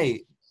Um, buy.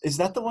 Is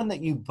that the one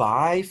that you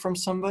buy from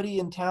somebody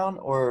in town,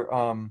 or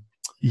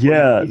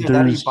yeah, either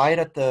that or you buy there's it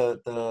at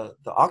the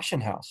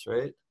auction house,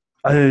 right?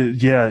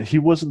 yeah, he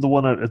wasn't the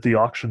one at the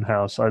auction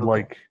house.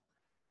 Okay.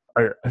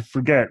 I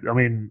forget. I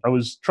mean, I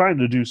was trying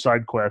to do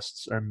side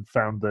quests and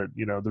found that,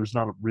 there's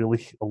not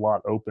really a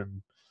lot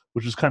open,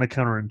 which is kind of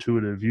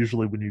counterintuitive.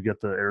 Usually when you get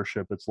the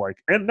airship, it's like,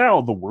 and now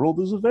the world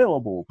is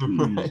available.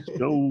 Please Right.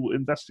 go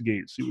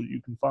investigate, see what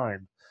you can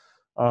find.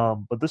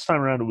 But this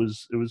time around,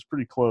 it was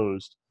pretty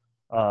closed.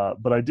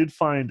 But I did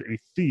find a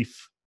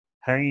thief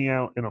hanging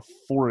out in a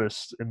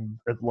forest in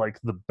at like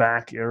the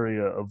back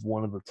area of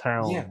one of the Yeah,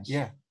 towns,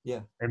 yeah,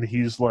 yeah. and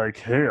he's like,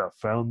 "Hey, I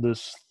found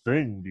this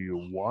thing. Do you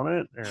want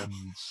it?" And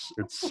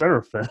it's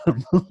Seraphim.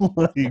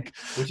 Like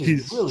Which is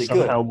he's really good.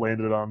 somehow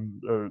landed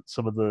on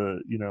some of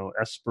the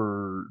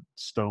Esper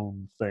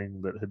stone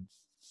thing that had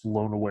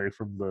flown away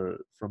from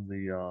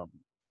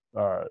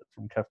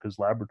Kefka's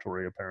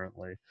laboratory,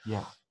 apparently.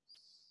 Yeah.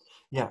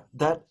 Yeah,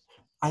 that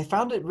I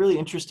found it really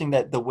interesting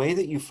that the way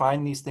that you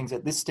find these things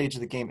at this stage of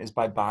the game is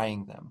by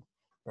buying them,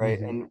 right?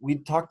 Hmm. And we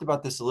talked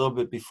about this a little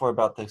bit before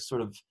about the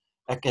sort of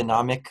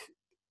economic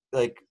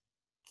like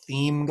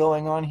theme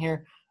going on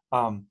here.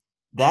 Um,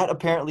 that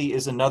apparently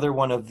is another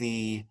one of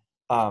the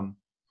um,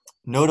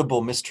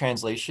 notable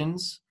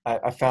mistranslations.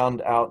 I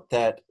found out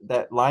that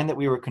that line that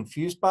we were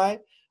confused by,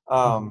 Hmm.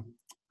 um,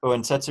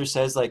 when Setzer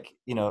says like,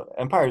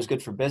 empire is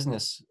good for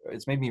business,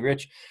 it's made me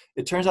rich.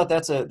 It turns out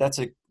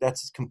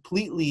that's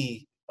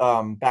completely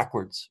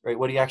backwards, right?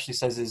 What he actually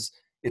says is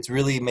it's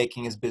really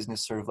making his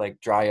business sort of like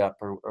dry up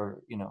or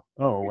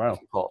Oh very wow,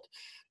 difficult.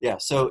 Yeah,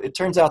 so it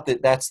turns out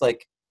that that's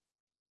like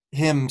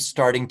him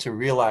starting to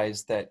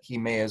realize that he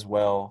may as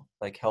well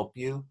like help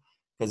you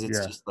because it's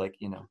yeah, just like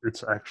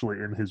it's actually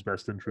in his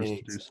best interest to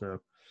do exactly. so.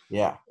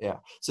 Yeah, yeah.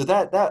 So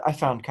that I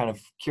found kind of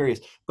curious,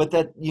 but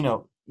that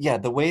yeah,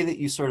 the way that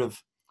you sort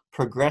of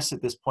progress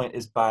at this point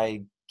is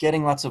by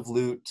getting lots of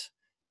loot,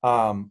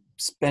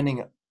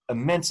 spending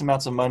immense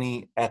amounts of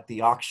money at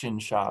the auction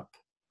shop,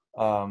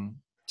 um,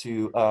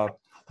 to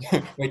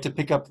right, to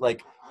pick up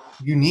like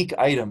unique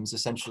items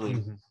essentially.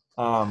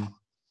 Hmm. Um,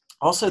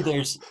 Also,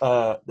 there's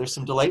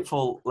some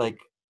delightful like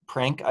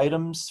prank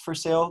items for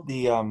sale.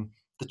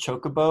 The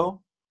chocobo,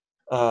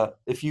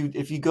 if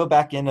you go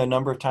back in a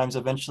number of times,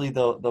 eventually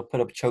they'll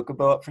put a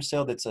chocobo up for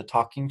sale. That's a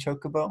talking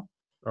chocobo,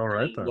 All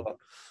right and then.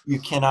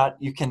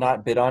 you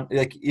cannot bid on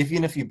like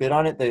even if you bid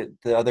on it,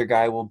 the other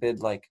guy will bid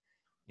like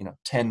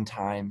 10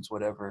 times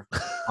whatever,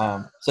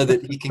 so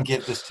that he can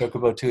give this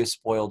chocobo to his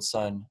spoiled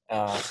son.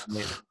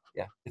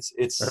 Yeah, That's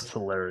it's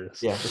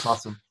hilarious. yeah, it's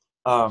awesome.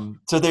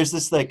 So there's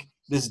this like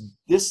this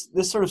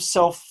sort of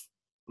self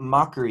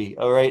mockery,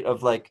 all right,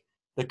 of like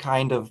the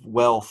kind of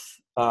wealth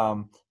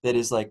that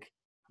is like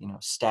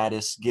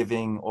status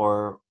giving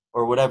or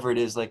whatever it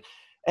is like,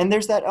 and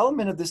there's that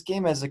element of this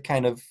game as a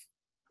kind of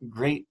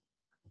great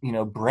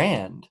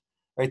brand,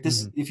 right?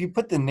 This Hmm. if you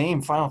put the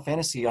name Final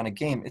Fantasy on a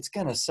game, it's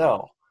gonna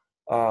sell.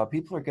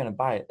 People are gonna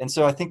buy it, and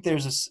so I think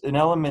there's an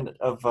element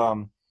of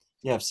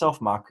yeah, of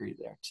self mockery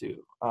there too.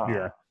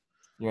 Yeah.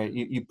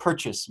 You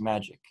purchase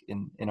magic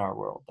in our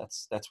world.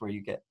 That's where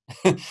you get.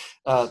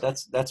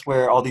 That's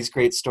where all these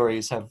great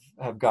stories have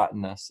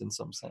gotten us in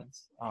some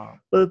sense.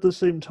 But at the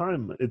same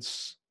time,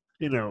 it's,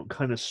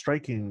 kind of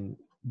striking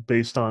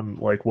based on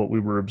like what we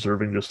were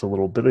observing just a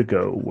little bit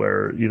ago,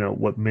 where,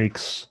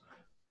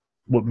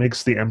 what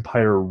makes the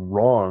Empire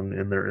wrong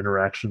in their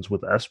interactions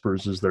with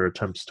Espers is their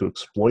attempts to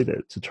exploit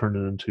it, to turn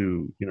it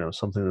into,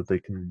 something that they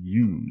can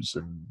use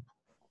and,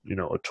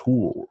 a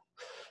tool.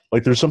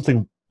 Like there's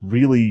something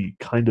really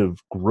kind of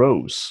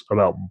gross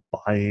about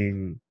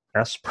buying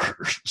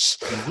espers.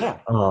 Yeah,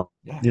 um,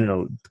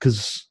 yeah,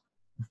 because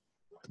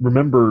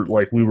remember,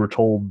 like we were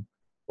told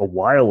a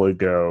while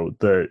ago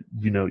that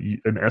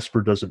an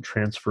esper doesn't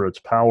transfer its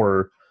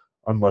power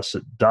unless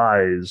it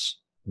dies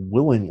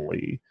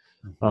willingly.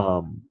 mhm.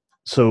 um,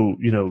 so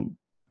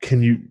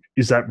can you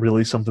is that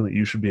really something that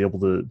you should be able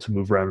to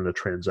move around in a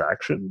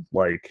transaction?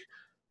 Like,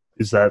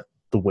 is that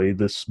the way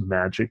this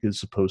magic is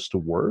supposed to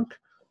work?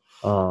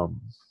 um,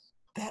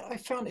 That I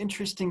found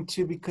interesting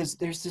too because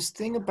there's this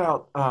thing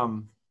about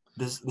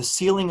the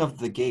sealing of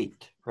the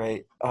gate,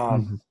 right?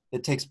 mhm,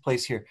 That takes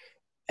place here,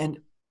 and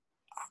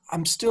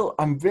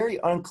I'm very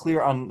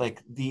unclear on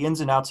like the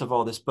ins and outs of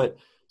all this. But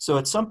so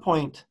at some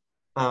point,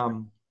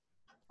 um,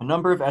 a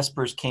number of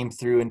espers came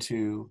through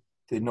into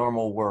the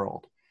normal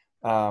world.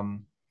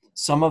 Um,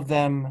 some of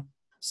them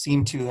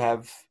seem to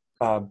have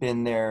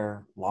been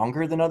there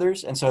longer than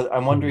others, and so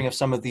I'm mhm. wondering if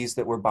some of these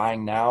that we're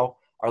buying now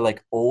are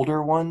like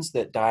older ones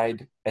that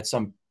died at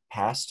some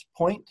past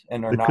point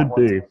and are It not could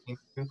ones that be. came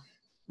through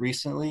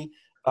recently.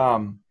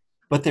 Um,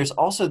 but there's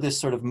also this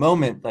sort of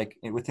moment, like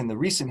within the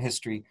recent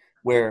history,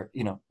 where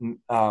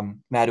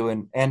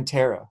Madu and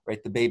Terra,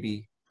 right, the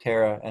baby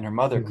Terra and her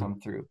mother Mhm. come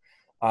through.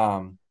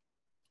 Um,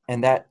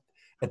 and that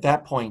at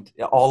that point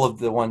all of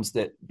the ones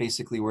that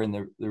basically were in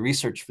the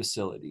research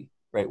facility,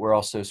 right, were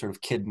also sort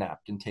of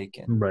kidnapped and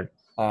taken. Right.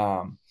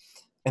 um,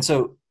 and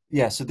so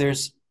yeah, so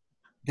there's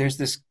there's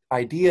this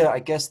idea, I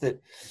guess, that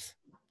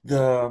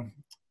the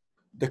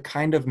the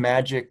kind of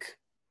magic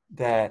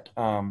that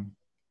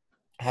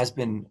has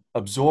been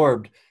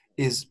absorbed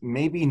is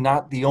maybe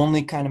not the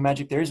only kind of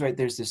magic there is, right?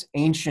 There's this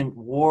ancient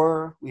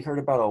war we heard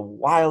about a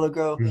while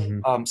ago,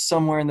 Hmm.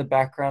 somewhere in the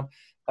background.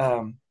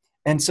 Um,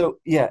 and so,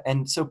 yeah,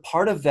 and so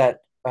part of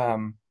that,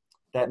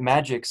 that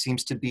magic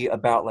seems to be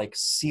about like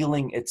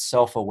sealing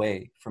itself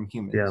away from Yeah.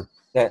 humans.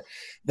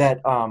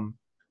 That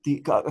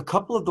a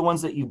couple of the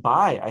ones that you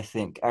buy, I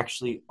think,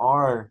 actually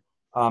are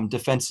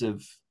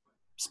defensive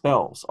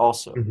spells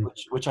also, Hmm.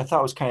 which I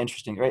thought was kind of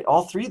interesting, right?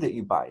 All three that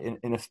you buy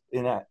in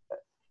a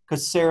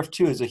because Seraph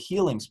 2 is a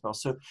healing spell.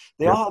 So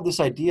they Yep. all have this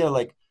idea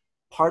like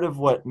part of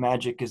what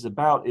magic is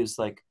about is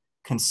like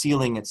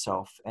concealing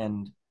itself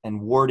and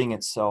warding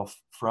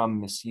itself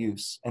from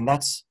misuse. And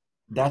that's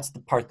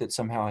the part that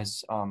somehow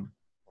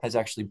has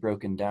actually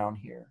broken down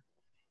here.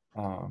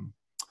 Um,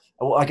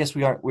 well, I guess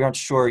we aren't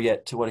sure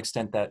yet to what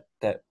extent that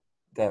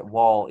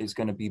wall is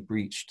going to be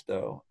breached,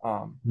 though.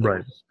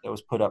 Right. That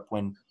was put up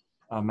when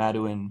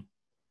Maduin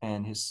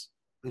and his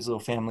little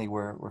family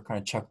were kind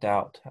of chucked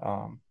out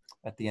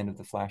at the end of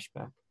the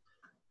flashback.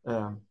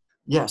 Um,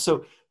 yeah.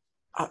 So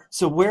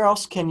where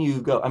else can you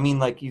go? I mean,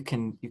 like you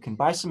can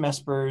buy some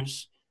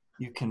espers,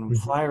 you can Mhm.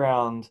 fly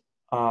around.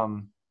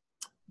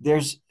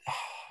 There's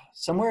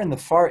somewhere in the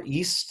far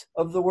east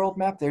of the world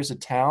map. There's a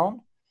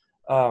town.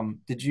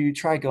 Did you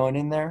try going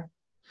in there?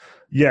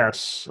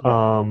 Yes,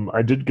 Yeah.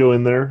 I did go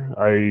in there.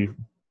 I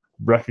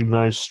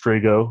recognized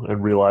Strago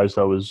and realized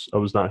I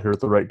was not here at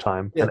the right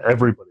time. Yeah. And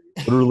everybody,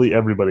 literally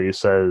everybody,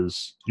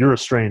 says you're a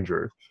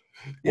stranger,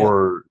 Yeah.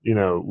 or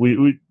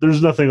we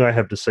there's nothing I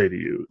have to say to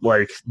you.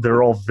 Like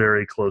they're all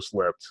very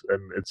close-lipped,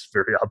 and it's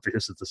very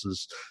obvious that this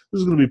is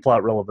going to be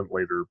plot relevant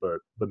later, but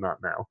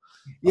not now.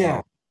 Yeah.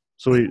 Um,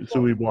 so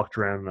we walked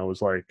around, and I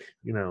was like,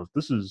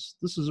 this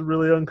is a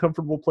really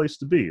uncomfortable place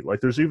to be. Like,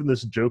 there's even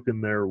this joke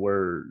in there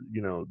where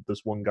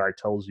this one guy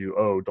tells you,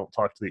 "Oh, don't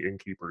talk to the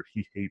innkeeper.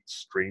 He hates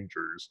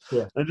strangers."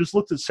 Yeah. And I just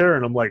looked at Sarah,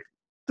 and I'm like,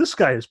 this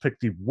guy has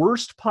picked the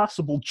worst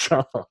possible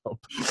job.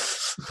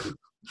 Uh,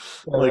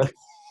 Like,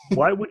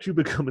 why would you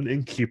become an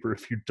innkeeper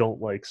if you don't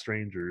like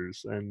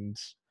strangers? And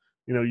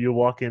you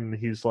walk in, and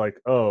he's like,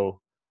 "Oh,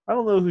 I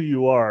don't know who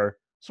you are,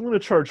 so I'm going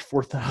to charge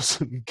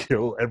 4,000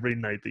 gil every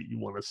night that you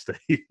want to stay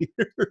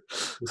here."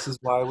 this is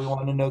why we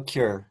want to know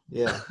cure.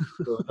 Yeah.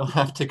 So we don't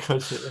have to go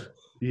to.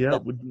 Yeah, Yeah.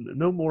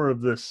 no more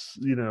of this,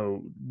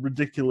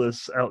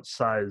 ridiculous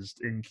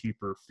outsized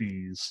innkeeper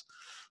fees.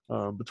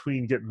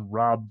 Between getting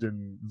robbed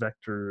in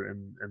Vector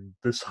and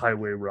this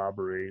highway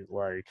robbery,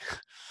 like,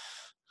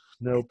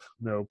 nope,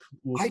 nope.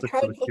 We'll I stick to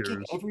tried the looking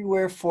cures.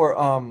 everywhere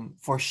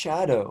for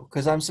Shadow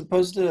because I'm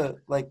supposed to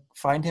like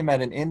find him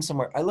at an inn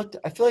somewhere.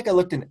 I feel like I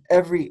looked in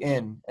every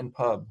inn and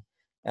pub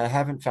and I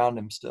haven't found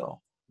him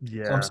still. So I'm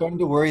Yeah, starting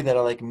to worry that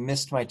I like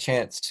missed my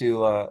chance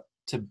to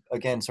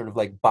again sort of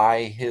like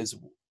buy his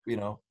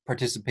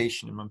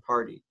participation in my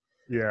party.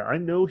 yeah. I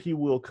know he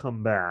will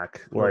come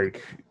back. Okay.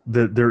 Like,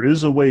 there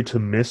is a way to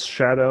miss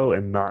Shadow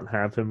and not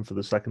have him for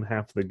the second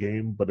half of the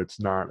game, but it's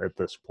not at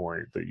this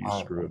point that you All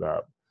screw right. it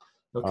up.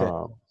 Okay.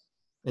 Um,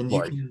 And you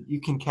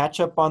like, can catch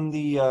up on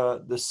the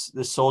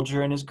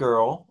soldier and his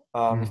girl.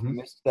 If hmm you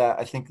missed that,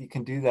 I think you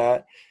can do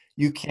that.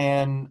 You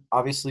can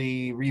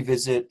obviously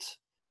revisit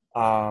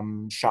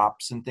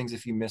shops and things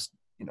if you missed,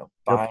 yep.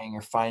 buying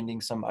or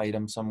finding some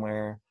item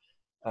somewhere.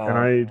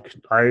 And Uh,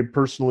 I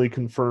personally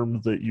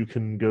confirmed that you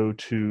can go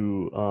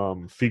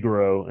to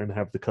Figaro and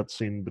have the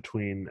cutscene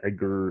between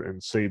Edgar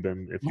and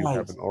Sabin if you nice,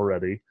 haven't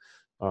already.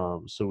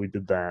 So we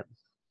did that.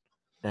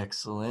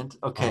 excellent.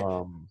 Okay,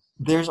 Um,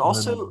 there's and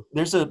also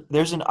then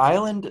there's an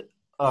island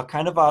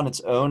kind of on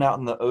its own out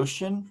in the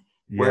ocean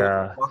where if you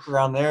yeah, walk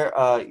around there,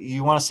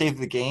 you want to save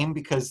the game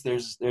because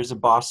there's a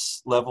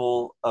boss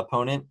level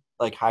opponent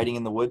like hiding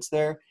in the woods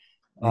there,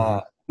 hmm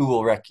who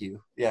will wreck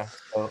you. Yeah.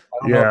 So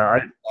I don't know. yeah.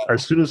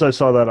 As soon as I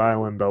saw that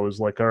island, I was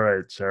like, all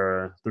right,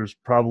 Sarah, there's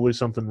probably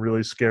something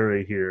really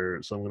scary here.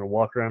 So I'm gonna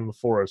walk around in the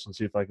forest and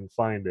see if I can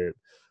find it.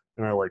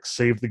 And I like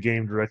saved the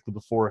game directly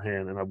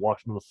beforehand, and I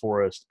walked into the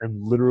forest,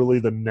 and literally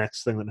the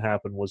next thing that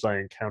happened was I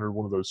encountered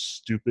one of those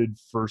stupid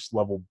first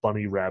level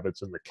bunny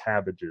rabbits in the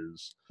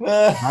cabbages.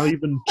 Not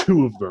even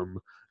two of them,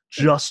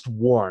 just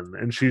one.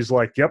 And she's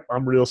like, "Yep,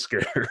 I'm real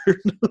scared."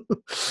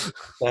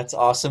 That's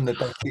awesome that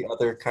that's the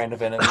other kind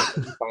of enemy that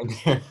you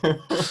find there.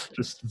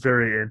 Just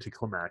very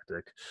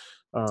anticlimactic.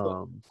 So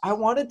Um, I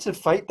wanted to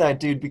fight that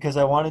dude because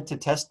I wanted to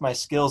test my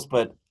skills,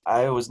 but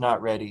I was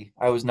not ready.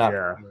 I was not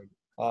yeah, prepared.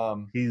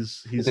 It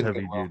he's didn't go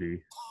heavy well.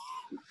 duty.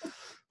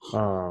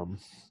 Um,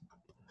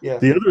 Yeah.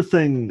 the other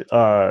thing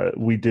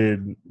we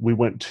did, we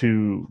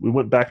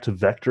went back to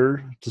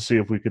Vector to see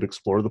if we could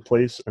explore the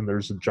place, and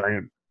there's a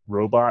giant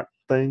robot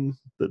thing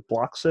that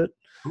blocks it.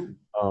 Ooh.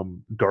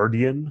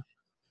 Guardian.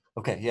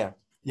 Okay. Yeah.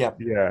 Yeah.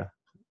 Yeah,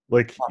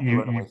 like Have to you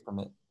run you away from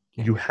it.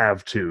 Yeah. you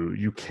have to.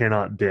 You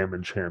cannot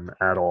damage him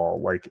at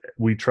all. Like,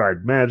 we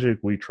tried magic,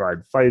 we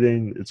tried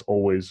fighting. It's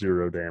always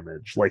zero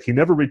damage. Like, he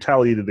never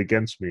retaliated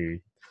against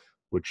me,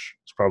 which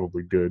is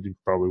probably good. He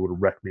probably would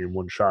have wrecked me in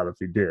one shot if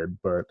he did.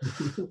 But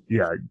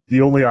yeah,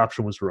 the only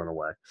option was to run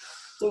away.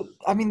 So,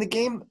 I mean, the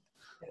game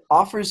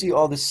offers you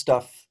all this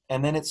stuff,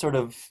 and then it sort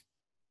of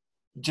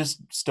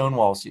just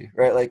stonewalls you,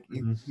 right? Like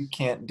you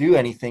can't do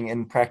anything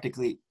in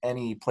practically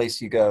any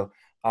place you go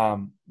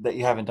that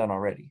you haven't done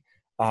already,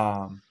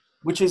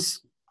 which is,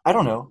 I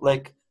don't know,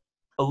 like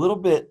a little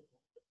bit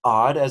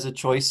odd as a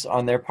choice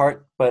on their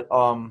part, but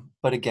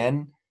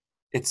again,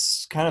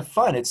 it's kind of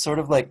fun. It's sort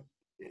of like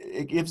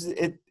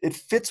it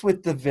fits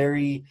with the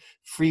very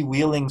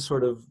freewheeling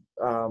sort of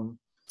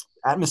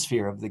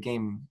atmosphere of the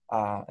game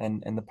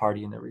and the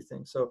party and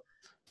everything. So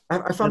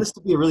I found this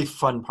to be a really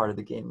fun part of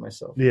the game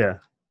myself. Yeah.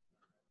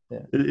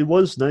 Yeah. It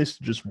was nice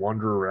to just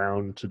wander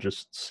around, to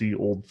just see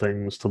old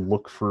things, to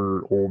look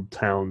for old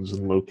towns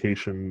and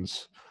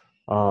locations.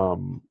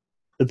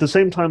 At the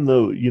same time,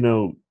 though,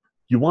 you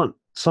want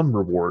some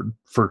reward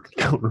for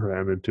going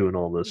around and doing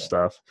all this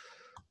stuff.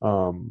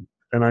 And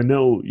I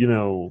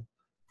know,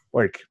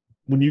 like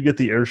when you get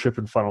the airship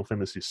in Final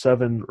Fantasy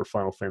VII or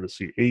Final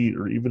Fantasy VIII,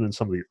 or even in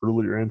some of the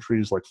earlier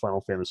entries like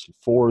Final Fantasy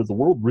IV, the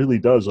world really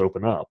does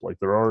open up. Like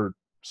there are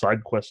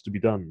side quests to be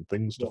done,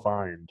 things to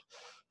find.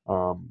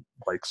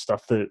 Like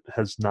stuff that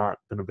has not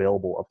been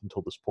available up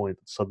until this point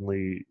that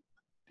suddenly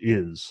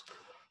is.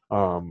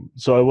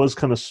 So I was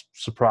kind of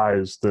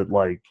surprised that,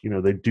 like,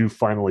 they do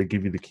finally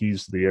give you the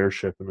keys to the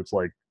airship, and it's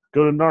like,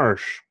 go to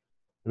Narshe,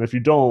 and if you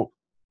don't,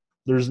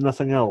 there's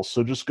nothing else,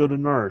 so just go to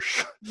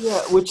Narshe. Yeah,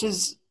 which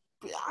is,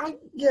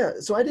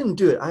 so I didn't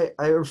do it.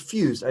 I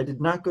refused. I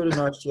did not go to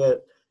Narshe yet,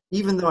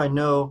 even though I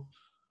know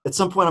at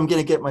some point I'm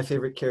going to get my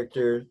favorite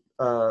character,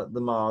 the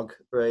Mog,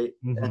 right?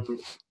 Mm-hmm.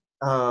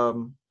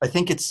 And I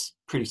think it's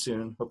pretty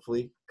soon,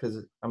 hopefully,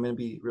 because I'm going to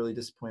be really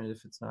disappointed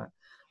if it's not.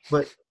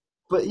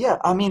 But yeah,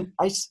 I mean,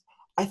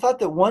 I thought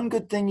that one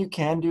good thing you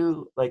can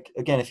do, like,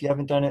 again, if you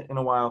haven't done it in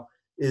a while,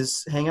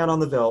 is hang out on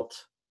the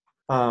Veldt.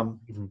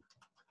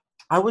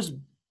 I was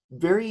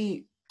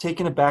very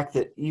taken aback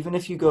that even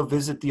if you go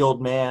visit the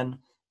old man,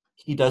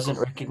 he doesn't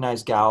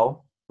recognize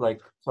Gao.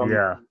 Like, so I'm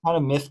kind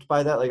of miffed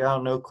by that. Like, I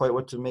don't know quite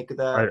what to make of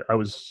that. I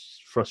was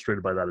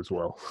frustrated by that as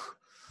well.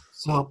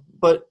 So,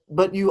 but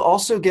you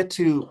also get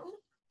to,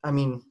 I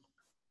mean,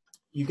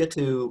 you get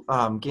to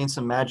gain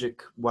some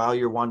magic while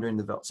you're wandering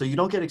the Veldt. So you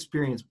don't get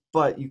experience,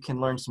 but you can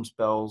learn some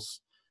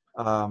spells.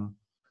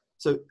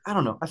 So I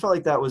don't know. I felt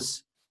like that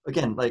was,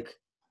 again, like,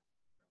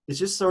 it's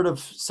just sort of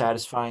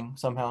satisfying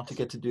somehow to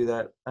get to do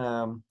that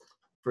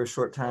for a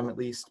short time at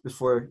least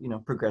before,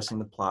 progressing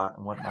the plot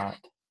and whatnot.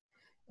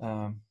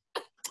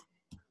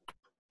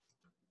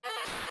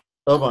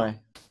 Oh my.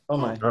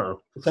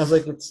 Uh-oh. It sounds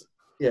like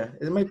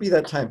it might be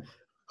that time.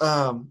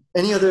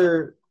 Any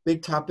other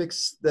big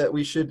topics that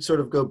we should sort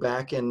of go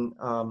back and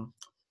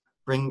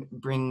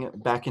bring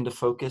back into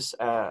focus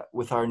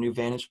with our new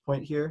vantage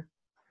point here?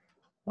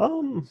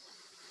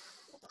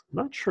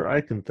 Not sure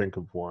I can think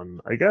of one.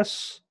 I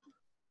guess,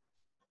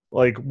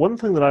 like, one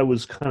thing that I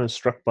was kind of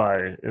struck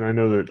by, and I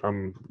know that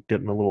I'm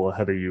getting a little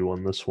ahead of you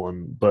on this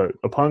one, but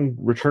upon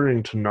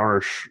returning to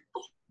Narshe,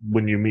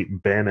 when you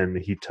meet Banon,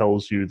 he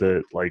tells you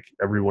that, like,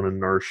 everyone in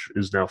Narshe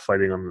is now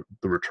fighting on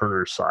the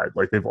returners side.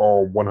 Like, they've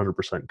all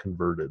 100%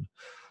 converted.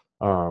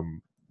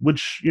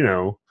 Which,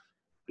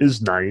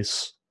 is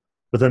nice.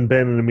 But then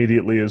Banon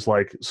immediately is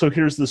like, so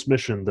here's this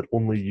mission that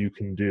only you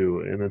can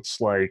do. And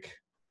it's like,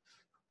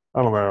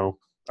 I don't know.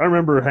 I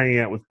remember hanging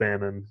out with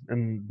Banon,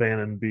 and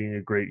Banon being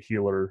a great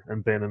healer,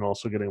 and Banon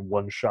also getting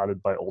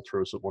one-shotted by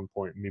Ultros at one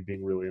point, and me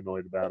being really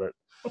annoyed about it.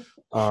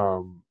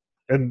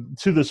 And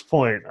to this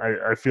point,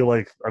 I feel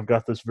like I've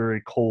got this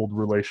very cold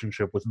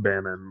relationship with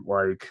Banon.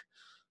 Like,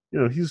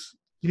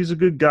 he's a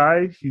good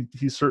guy.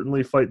 He's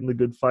certainly fighting the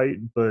good fight,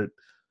 but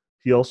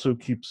he also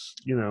keeps,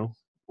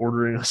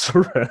 ordering us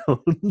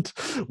around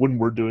when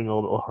we're doing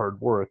all the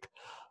hard work.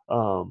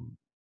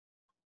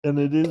 And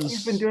it is...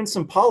 You've been doing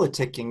some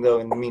politicking, though,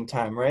 in the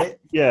meantime, right?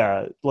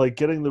 Yeah, like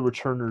getting the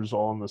returners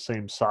all on the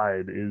same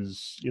side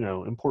is,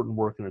 important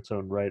work in its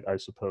own right, I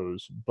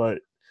suppose. But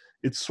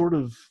it's sort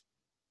of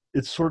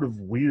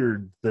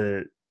weird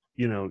that,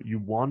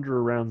 you wander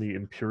around the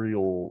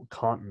Imperial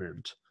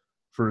continent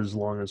for as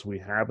long as we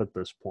have at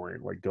this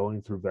point, like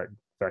going through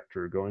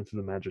Vector, going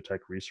through the Magitech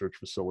research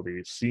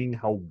facility, seeing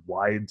how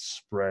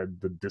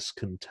widespread the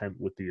discontent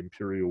with the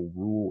Imperial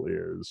rule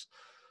is.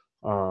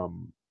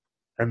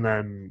 And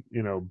then,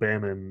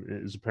 Banon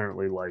is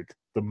apparently like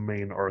the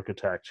main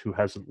architect who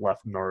hasn't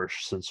left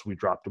Narshe since we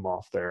dropped him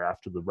off there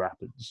after the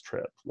Rapids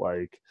trip.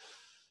 Like,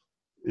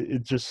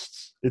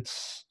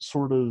 it's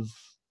sort of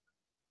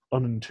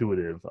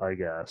unintuitive, I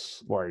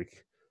guess.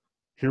 Like,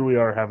 here we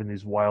are having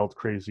these wild,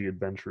 crazy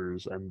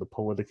adventures, and the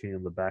politicking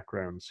in the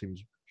background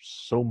seems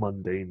so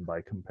mundane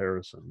by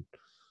comparison.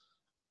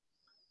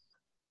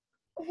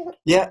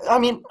 Yeah, I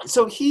mean,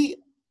 so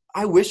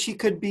I wish he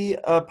could be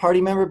a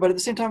party member, but at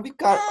the same time, we've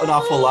got an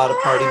awful lot of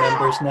party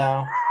members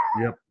now.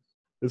 Yep.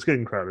 It's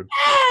getting crowded.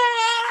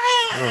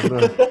 Oh, no.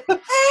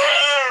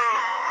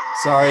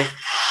 Sorry.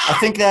 I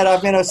think that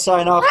I'm going to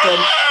sign off then.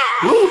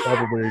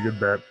 Probably a good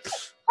bet.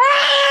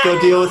 Go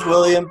deal with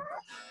William.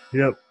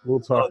 Yep, we'll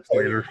talk Okay.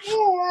 later.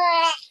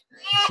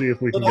 See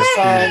if we can Next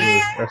get through time.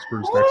 the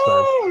espers next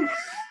time.